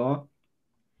Brehon Law,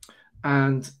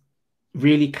 and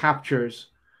really captures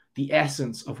the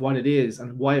essence of what it is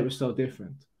and why it was so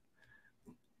different.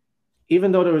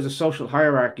 Even though there was a social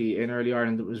hierarchy in early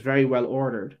Ireland that was very well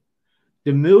ordered,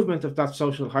 the movement of that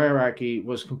social hierarchy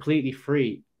was completely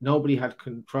free. Nobody had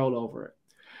control over it.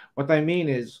 What I mean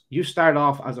is, you start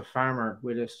off as a farmer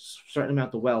with a certain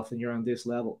amount of wealth and you're on this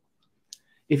level.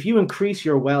 If you increase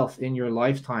your wealth in your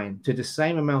lifetime to the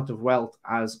same amount of wealth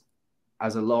as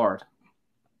a lord,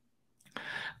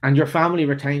 and your family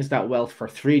retains that wealth for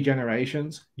 3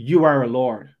 generations, you are a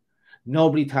lord.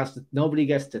 Nobody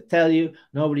gets to tell you.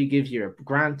 Nobody gives you a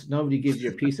grant. Nobody gives you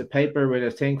a piece of paper with a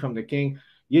thing from the king.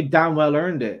 You damn well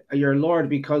earned it. You're a lord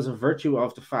because of virtue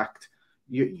of the fact.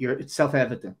 It's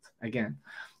self-evident again.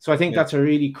 So I think that's a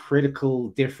really critical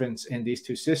difference in these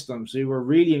two systems. You were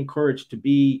really encouraged to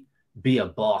be a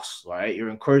boss, right? You're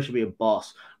encouraged to be a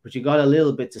boss, but you got a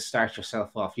little bit to start yourself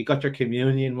off. You got your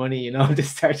communion money, to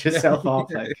start yourself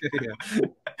off. Like,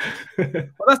 well,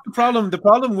 that's the problem. The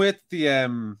problem with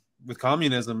the with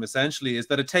communism essentially is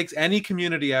that it takes any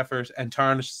community effort and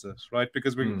tarnishes it, right?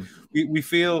 Because we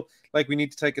feel like we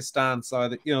need to take a stance,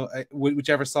 either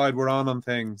whichever side we're on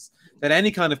things, that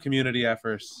any kind of community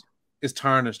effort is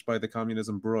tarnished by the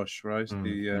communism brush, right?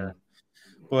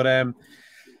 But a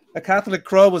Catholic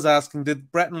Crow was asking,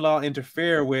 did Brehon Law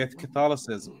interfere with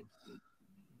Catholicism?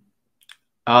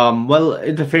 Well,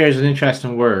 interfere is an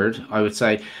interesting word, I would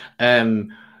say.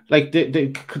 Like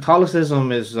the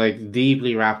Catholicism is like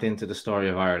deeply wrapped into the story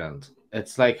of Ireland.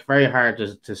 It's like very hard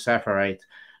to separate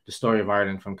the story of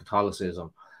Ireland from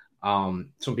Catholicism.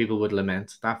 Some people would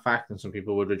lament that fact, and some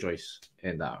people would rejoice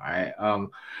in that, right?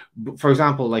 For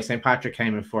example, like St. Patrick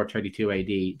came in 432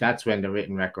 AD. That's when the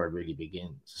written record really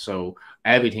begins. So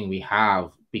everything we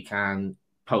have began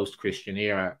post-Christian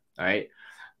era, right?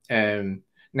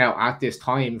 Now at this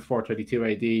time, 432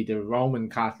 AD, the Roman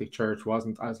Catholic Church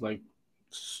wasn't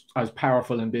as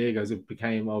powerful and big as it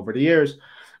became over the years,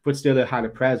 but still it had a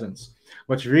presence.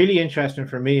 What's really interesting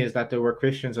for me is that there were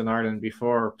Christians in Ireland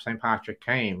before St. Patrick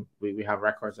came. We have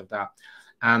records of that.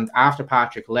 And after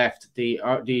Patrick left, the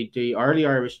early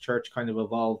Irish church kind of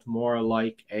evolved more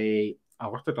like a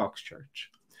Orthodox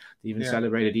church. They even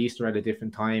celebrated Easter at a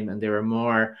different time, and it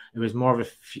was more of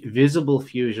a visible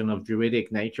fusion of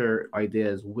Druidic nature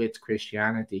ideas with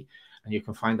Christianity. And you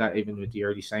can find that even with the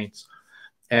early saints.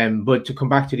 But to come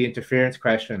back to the interference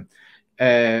question,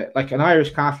 like an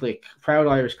Irish Catholic, proud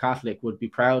Irish Catholic would be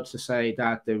proud to say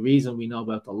that the reason we know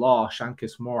about the law,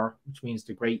 Shankis Mór, which means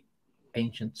the great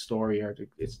ancient story, or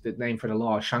it's the name for the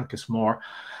law, Shankis Mór,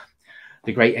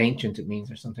 the great ancient, it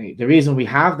means, or something. The reason we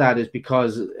have that is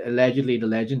because allegedly the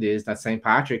legend is that St.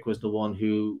 Patrick was the one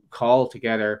who called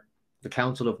together the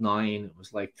Council of Nine. It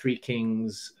was like 3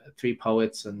 kings, 3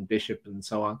 poets and bishop and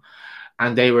so on.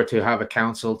 And they were to have a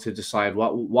council to decide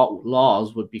what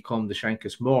laws would become the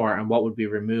Shankis Mór and what would be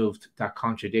removed that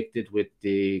contradicted with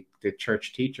the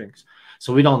church teachings.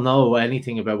 So we don't know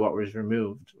anything about what was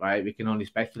removed, right? We can only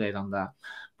speculate on that.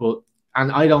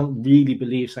 And I don't really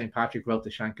believe St. Patrick wrote the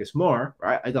Shankis Mór,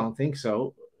 right? I don't think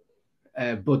so.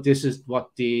 But this is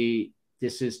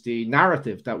the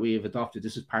narrative that we have adopted.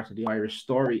 This is part of the Irish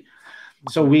story.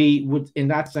 So we would, in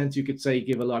that sense, you could say,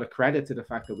 give a lot of credit to the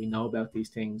fact that we know about these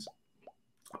things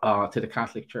to the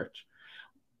Catholic Church.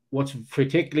 What's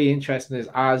particularly interesting is,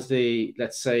 as the,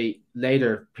 let's say,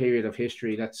 later period of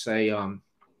history, let's say,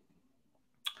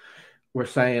 we're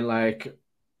saying like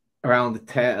around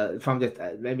from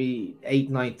the maybe 8th,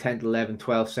 9th, 10th, 11th,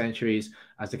 12th centuries,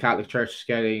 as the Catholic Church is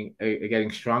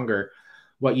getting stronger,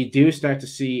 what you do start to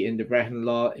see in the Brehon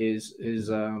Law is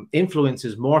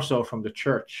influences more so from the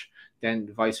church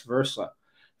than vice versa.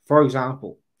 For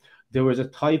example, there was a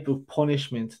type of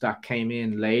punishment that came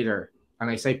in later, and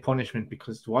I say punishment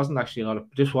because it wasn't actually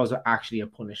this was actually a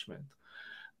punishment,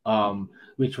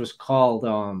 which was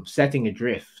called setting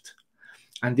adrift.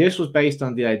 And this was based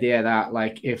on the idea that,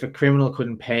 like, if a criminal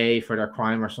couldn't pay for their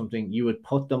crime or something, you would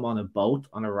put them on a boat,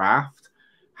 on a raft,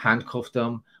 handcuff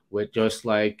them with just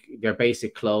like their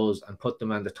basic clothes and put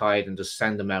them on the tide and just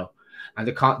send them out. And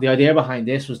the idea behind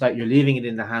this was that you're leaving it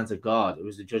in the hands of God. It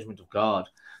was the judgment of God.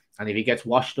 And if he gets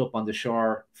washed up on the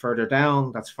shore further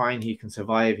down, that's fine. He can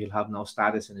survive. He'll have no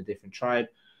status in a different tribe.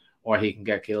 or he can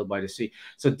get killed by the sea.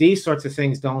 So these sorts of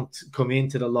things don't come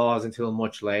into the laws until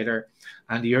much later.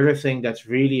 And the other thing that's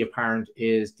really apparent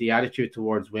is the attitude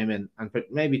towards women, and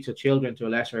maybe to children to a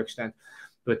lesser extent,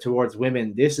 but towards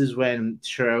women. This is when,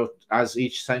 throughout, as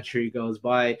each century goes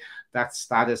by, that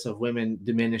status of women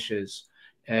diminishes,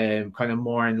 kind of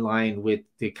more in line with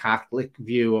the Catholic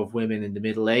view of women in the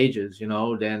Middle Ages, you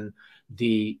know, than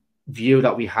the view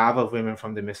that we have of women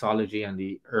from the mythology and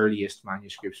the earliest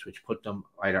manuscripts, which put them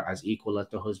either as equal as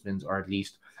the husbands, or at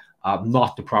least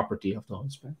not the property of the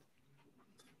husband.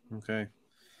 Okay.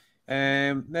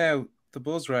 Now the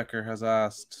Buzzwrecker has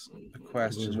asked a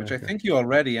question, which I think you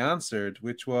already answered,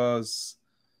 which was,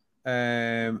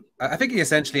 I think he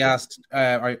essentially asked,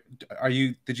 are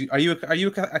you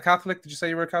a Catholic? Did you say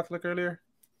you were a Catholic earlier?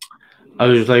 I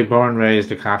was like born,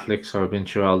 raised a Catholic, so I've been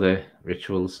through all the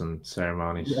rituals and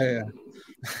ceremonies. Yeah.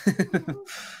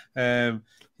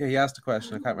 Yeah, he asked a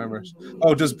question. I can't remember it.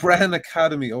 Oh, does Brehon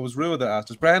Academy? Oh, it was Rua that asked.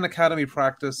 Does Brehon Academy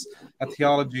practice a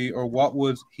theology, or what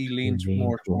would he lean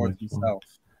more towards himself?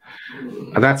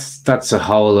 That's a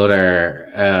whole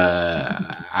other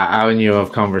avenue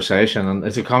of conversation, and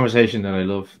it's a conversation that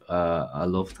I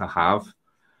love to have.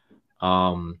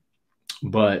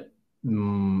 But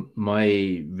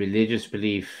my religious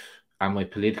belief and my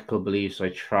political beliefs, I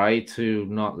try to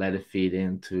not let it feed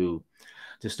into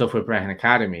the stuff with Brehon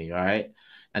Academy, right?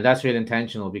 And that's really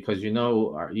intentional, because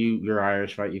you're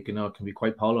Irish, right? You know it can be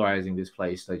quite polarizing, this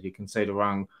place, that you can say the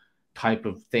wrong type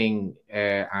of thing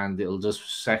and it'll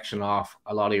just section off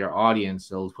a lot of your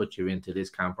audience. It'll put you into this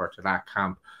camp or to that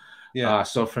camp. Yeah.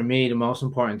 So for me, the most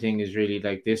important thing is really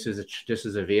like this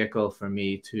is a vehicle for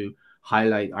me to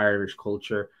highlight Irish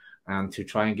culture and to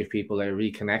try and give people a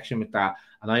reconnection with that.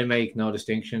 And I make no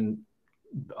distinction.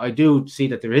 I do see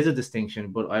that there is a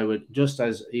distinction, but I would just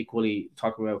as equally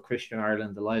talk about Christian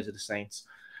Ireland, the lives of the saints,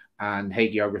 and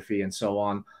hagiography and so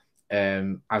on,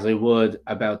 as I would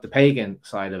about the pagan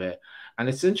side of it. And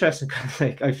it's interesting,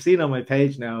 like I've seen on my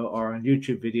page now or on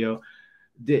YouTube video,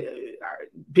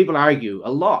 people argue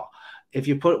a lot. If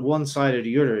you put one side or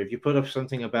the other, if you put up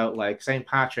something about like St.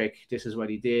 Patrick, this is what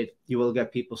he did, you will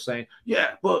get people saying,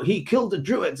 yeah, but he killed the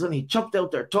Druids and he chopped out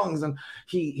their tongues and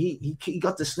he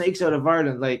got the snakes out of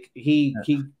Ireland. Like he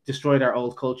destroyed our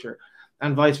old culture.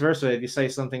 And vice versa. If you say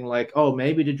something like, oh,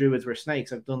 maybe the Druids were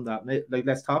snakes, I've done that. Like,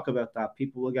 let's talk about that.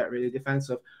 People will get really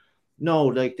defensive. No,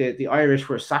 like the Irish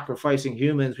were sacrificing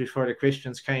humans before the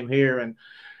Christians came here. And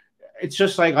it's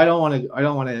just like I don't want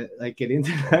to like get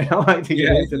into that. I don't like to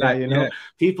get into that, you know.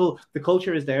 People, the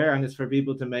culture is there, and it's for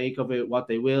people to make of it what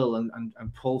they will and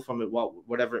pull from it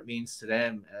whatever it means to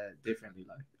them differently,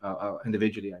 like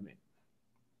individually, I mean.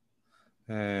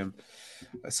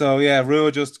 So yeah,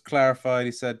 Rua just clarified.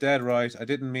 He said, "Dead right. I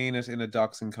didn't mean it in a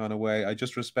doxing kind of way. I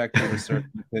just respect your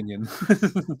certain opinion."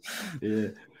 Yeah.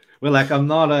 Well, like I'm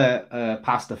not a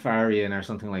Pastafarian or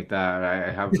something like that. I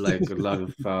have like a lot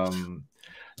of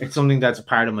it's something that's a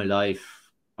part of my life,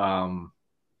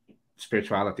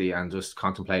 spirituality and just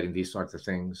contemplating these sorts of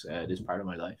things. It is part of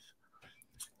my life.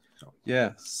 So.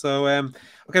 Yeah. So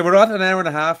okay, we're at an hour and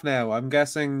a half now. I'm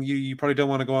guessing you probably don't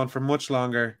want to go on for much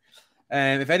longer.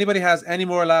 If anybody has any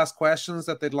more last questions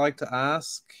that they'd like to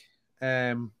ask,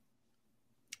 I'd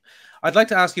like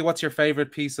to ask you, what's your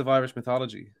favorite piece of Irish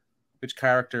mythology? Which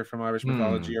character from Irish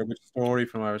mythology or which story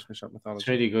from Irish mythology? It's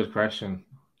a really good question.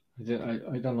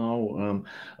 I don't know.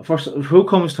 First, who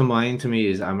comes to mind to me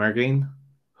is Amergine,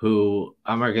 who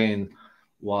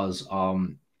was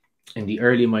in the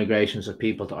early migrations of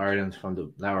people to Ireland from the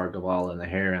Lower Gabal and the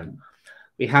Heron.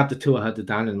 We have the Tuatha De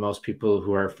Danann. Most people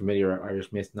who are familiar with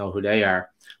Irish myth know who they are,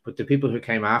 but the people who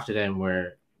came after them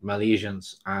were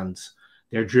Milesians, and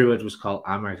their druid was called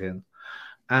Amergine.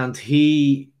 And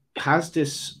he has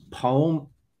this poem,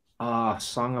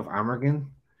 Song of Amergine,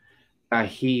 that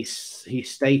he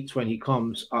states when he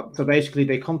comes up. So basically,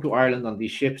 they come to Ireland on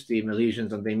these ships, the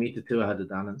Milesians, and they meet the Tuatha De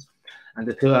Danann. And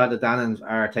the Tuatha De Danann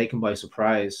are taken by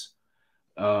surprise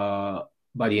by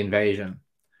the invasion.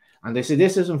 And they say,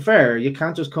 this isn't fair. You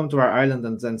can't just come to our island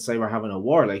and then say we're having a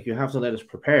war. Like, you have to let us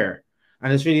prepare.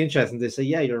 And it's really interesting. They say,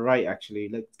 yeah, you're right, actually.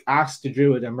 Like, ask the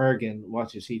druid Emergin,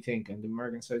 what does he think? And the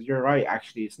Emergin says, you're right,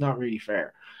 actually. It's not really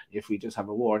fair if we just have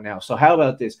a war now. So how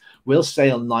about this? We'll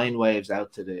sail 9 waves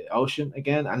out to the ocean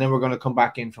again, and then we're going to come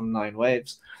back in from 9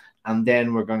 waves, and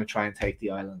then we're going to try and take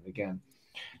the island again.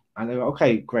 And they go,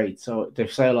 okay, great. So they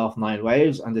sail off 9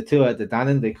 waves, and the Tuatha De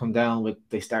Danann, they come down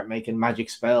they start making magic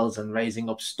spells and raising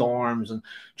up storms and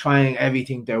trying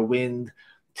everything, their wind,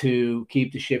 to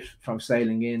keep the ships from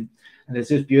sailing in. And there's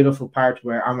this beautiful part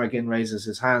where Amergin raises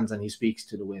his hands and he speaks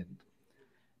to the wind.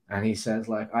 And he says,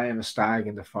 like, I am a stag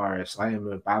in the forest, I am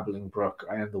a babbling brook,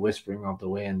 I am the whispering of the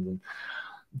wind. And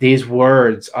these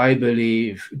words, I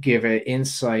believe, give an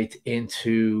insight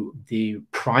into the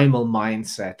primal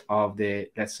mindset of the,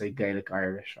 let's say, Gaelic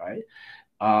Irish, right?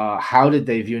 How did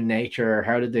they view nature?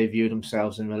 How did they view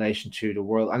themselves in relation to the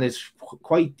world? And it's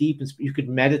quite deep. You could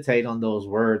meditate on those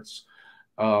words.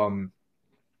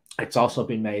 It's also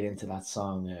been made into that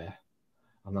song.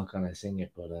 I'm not going to sing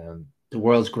it, but The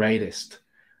World's Greatest.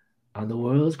 And the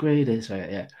world's greatest, right?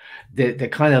 Yeah, they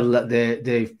kind of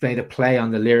they made a play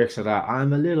on the lyrics of that.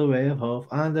 I'm a little ray of hope,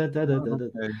 and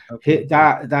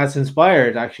that's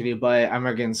inspired actually by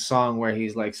Amergen's song where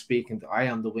he's like speaking to, I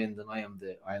am the wind, and I am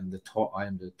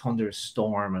the thunderous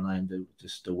storm, and I am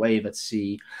just the wave at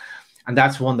sea. And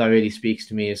that's one that really speaks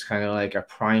to me. Is kind of like a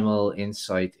primal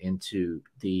insight into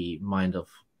the mind of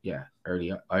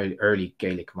early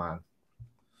Gaelic man.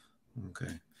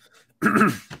 Okay.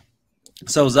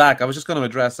 So Zach, I was just going to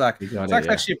address Zach.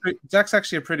 Zach's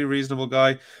actually a pretty reasonable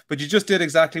guy, but you just did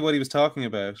exactly what he was talking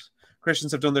about.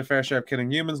 Christians have done their fair share of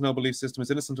killing humans. No belief system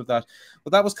is innocent of that. But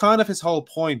that was kind of his whole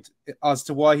point as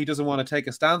to why he doesn't want to take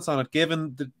a stance on it,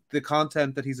 given the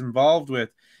content that he's involved with,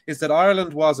 is that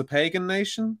Ireland was a pagan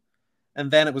nation,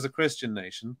 and then it was a Christian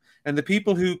nation. And the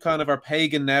people who kind of are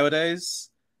pagan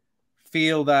nowadays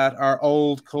feel that our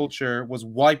old culture was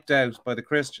wiped out by the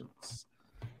Christians,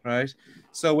 right?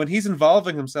 So when he's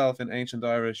involving himself in ancient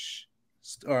Irish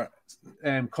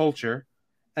culture,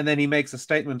 and then he makes a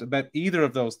statement about either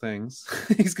of those things,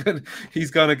 he's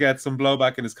gonna get some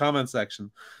blowback in his comment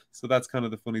section. So that's kind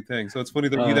of the funny thing. So it's funny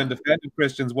that he then defended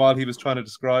Christians while he was trying to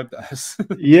describe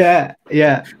that.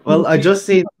 Yeah. Well, I just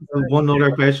see one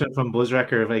other question from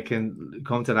Buzzwrecker. If I can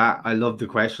come to that, I love the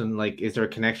question. Like, is there a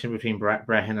connection between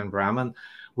Brehon and Brahman?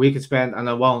 We could spend, and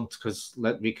I won't, because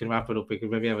we can wrap it up. We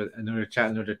could maybe have another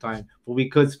chat another time, but we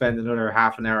could spend another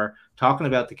half an hour talking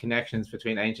about the connections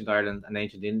between ancient Ireland and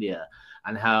ancient India,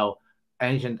 and how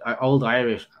old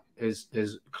Irish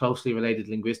is closely related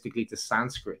linguistically to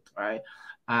Sanskrit, right?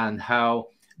 And how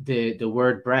the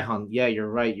word Brehon, yeah, you're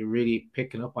right, you're really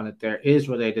picking up on it there, is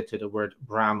related to the word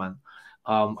Brahman.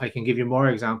 I can give you more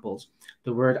examples.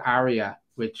 The word Arya,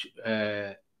 which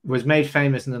was made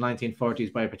famous in the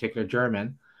 1940s by a particular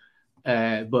German,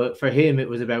 but for him it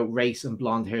was about race and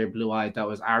blonde hair, blue eyed. That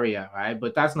was Arya, right?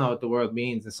 But that's not what the word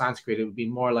means in Sanskrit. It would be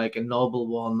more like a noble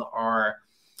one, or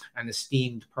an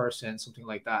esteemed person, something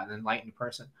like that, an enlightened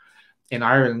person. In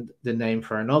Ireland, the name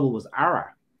for a noble was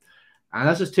Ara. And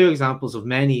that's just two examples of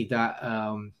many that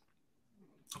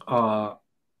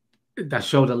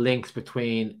show the links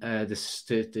between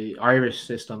the Irish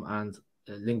system and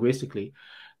linguistically,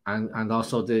 and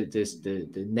also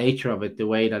the nature of it, the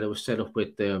way that it was set up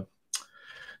with the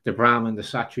Brahmin, the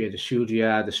Kshatriya, the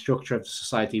Shudra, the structure of the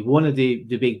society. One of the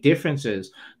big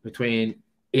differences between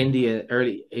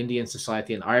early Indian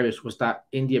society and Irish was that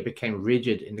India became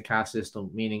rigid in the caste system,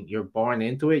 meaning you're born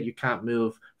into it, you can't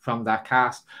move from that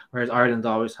caste, whereas Ireland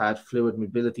always had fluid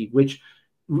mobility, which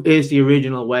is the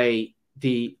original way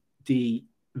the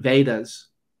Vedas,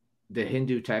 the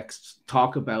Hindu texts,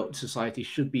 talk about society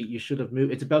should be. You should have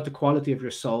moved. It's about the quality of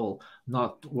your soul,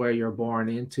 not where you're born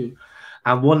into.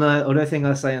 And one other thing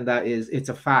I'll say on that is, it's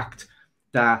a fact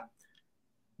that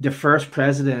the first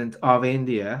president of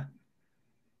India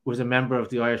was a member of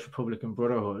the Irish Republican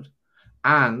Brotherhood,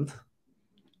 and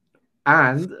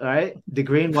right, the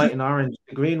green, white, and orange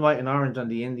on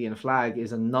the Indian flag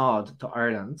is a nod to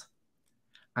Ireland,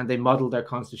 and they modeled their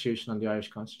constitution on the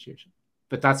Irish Constitution.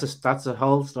 But that's a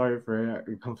whole story for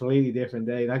a completely different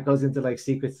day. That goes into like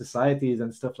secret societies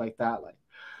and stuff like that. Like,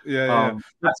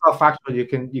 that's all factual. You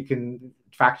can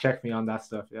fact check me on that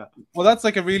stuff. Yeah. Well, that's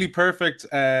like a really perfect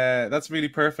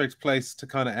place to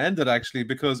kind of end it, actually,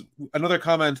 because another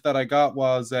comment that I got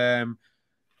was I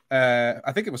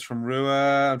think it was from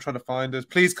Rua. I'm trying to find it.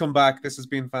 Please come back. This has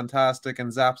been fantastic.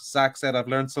 And Zach said, I've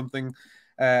learned something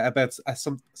about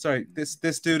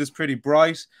this dude is pretty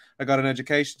bright. I got an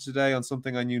education today on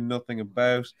something I knew nothing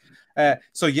about.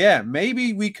 So yeah,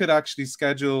 maybe we could actually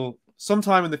schedule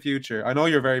sometime in the future, I know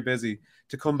you're very busy,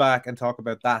 to come back and talk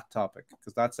about that topic,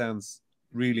 because that sounds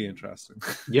really interesting.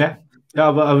 Yeah,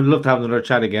 but I would love to have another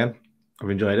chat again. I've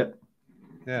enjoyed it.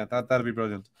 Yeah, that'd be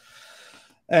brilliant.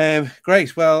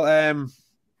 Great. Well, I'm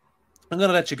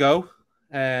gonna let you go.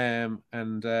 And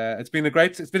it's been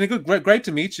great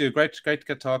to meet you. Great to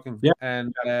get talking. Yeah.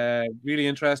 And really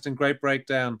interesting, great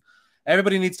breakdown.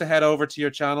 Everybody needs to head over to your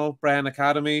channel, Brehon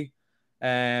Academy,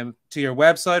 to your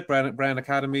website,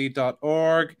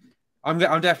 brehonacademy.org. I'm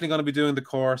definitely going to be doing the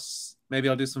course. Maybe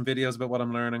I'll do some videos about what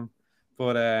I'm learning.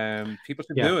 But people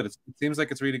should do it. It seems like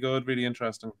it's really good, really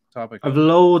interesting topic. I've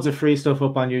loads of free stuff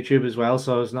up on YouTube as well,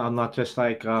 so I'm not just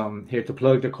like here to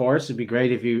plug the course. It'd be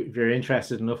great if you're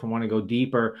interested enough and want to go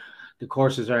deeper. The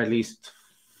courses are at least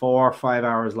 4 or 5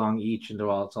 hours long each, and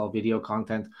it's all video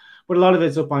content. But a lot of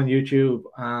it's up on YouTube,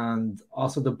 and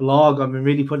also the blog. I've been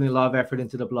really putting a lot of effort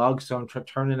into the blog, so I'm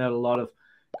turning out a lot of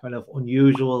kind of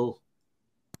unusual,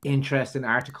 interesting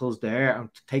articles there. I'm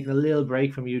taking a little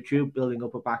break from YouTube, building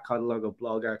up a back catalog of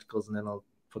blog articles, and then I'll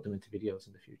put them into videos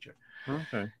in the future.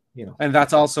 Okay. You know, and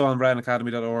that's also on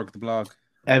brehonacademy.org, the blog.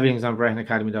 Everything's on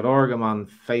brehonacademy.org. I'm on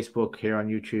Facebook, here on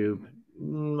YouTube.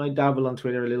 I dabble on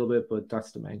Twitter a little bit, but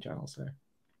that's the main channels there.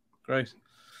 Great.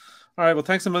 All right. Well,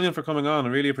 thanks a million for coming on. I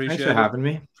really appreciate it. Thanks for having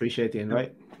me. Appreciate the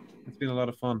invite. It's been a lot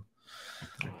of fun.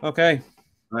 Okay.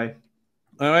 Bye.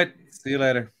 All right. See you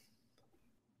later.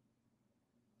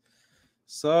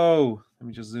 So let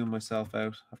me just zoom myself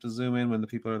out. I have to zoom in when the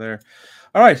people are there.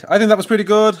 All right. I think that was pretty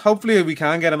good. Hopefully we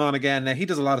can get him on again. Now, he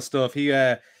does a lot of stuff.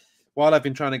 While I've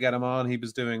been trying to get him on, he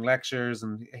was doing lectures,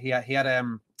 and he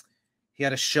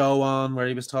had a show on where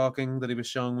he was talking that he was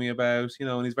showing me about,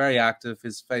 and he's very active.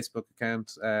 His Facebook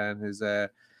account and his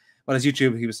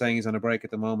YouTube, he was saying he's on a break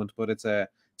at the moment, but it's a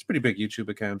pretty big YouTube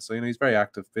account. So, he's very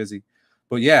active, busy.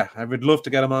 But yeah, I would love to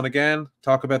get him on again,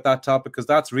 talk about that topic, because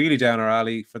that's really down our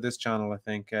alley for this channel, I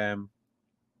think.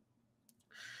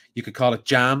 You could call it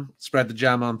jam, spread the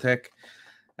jam on thick.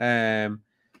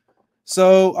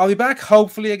 So I'll be back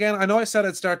hopefully again. I know I said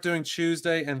I'd start doing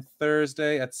Tuesday and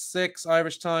Thursday at 6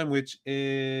 Irish time, which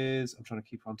is, I'm trying to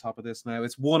keep on top of this now.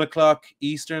 It's 1 o'clock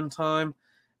Eastern time.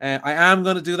 I am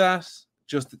going to do that.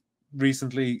 Just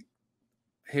recently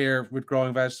here with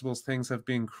growing vegetables, things have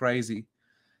been crazy.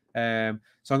 So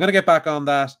I'm going to get back on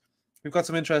that. We've got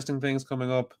some interesting things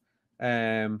coming up.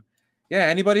 Yeah,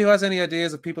 anybody who has any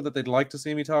ideas of people that they'd like to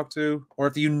see me talk to, or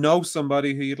if you know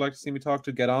somebody who you'd like to see me talk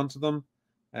to, get on to them.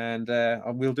 And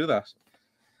we'll do that.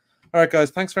 All right,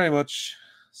 guys. Thanks very much.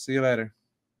 See you later.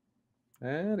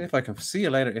 And if I can see you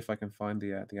later, if I can find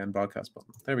the end broadcast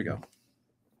button. There we go.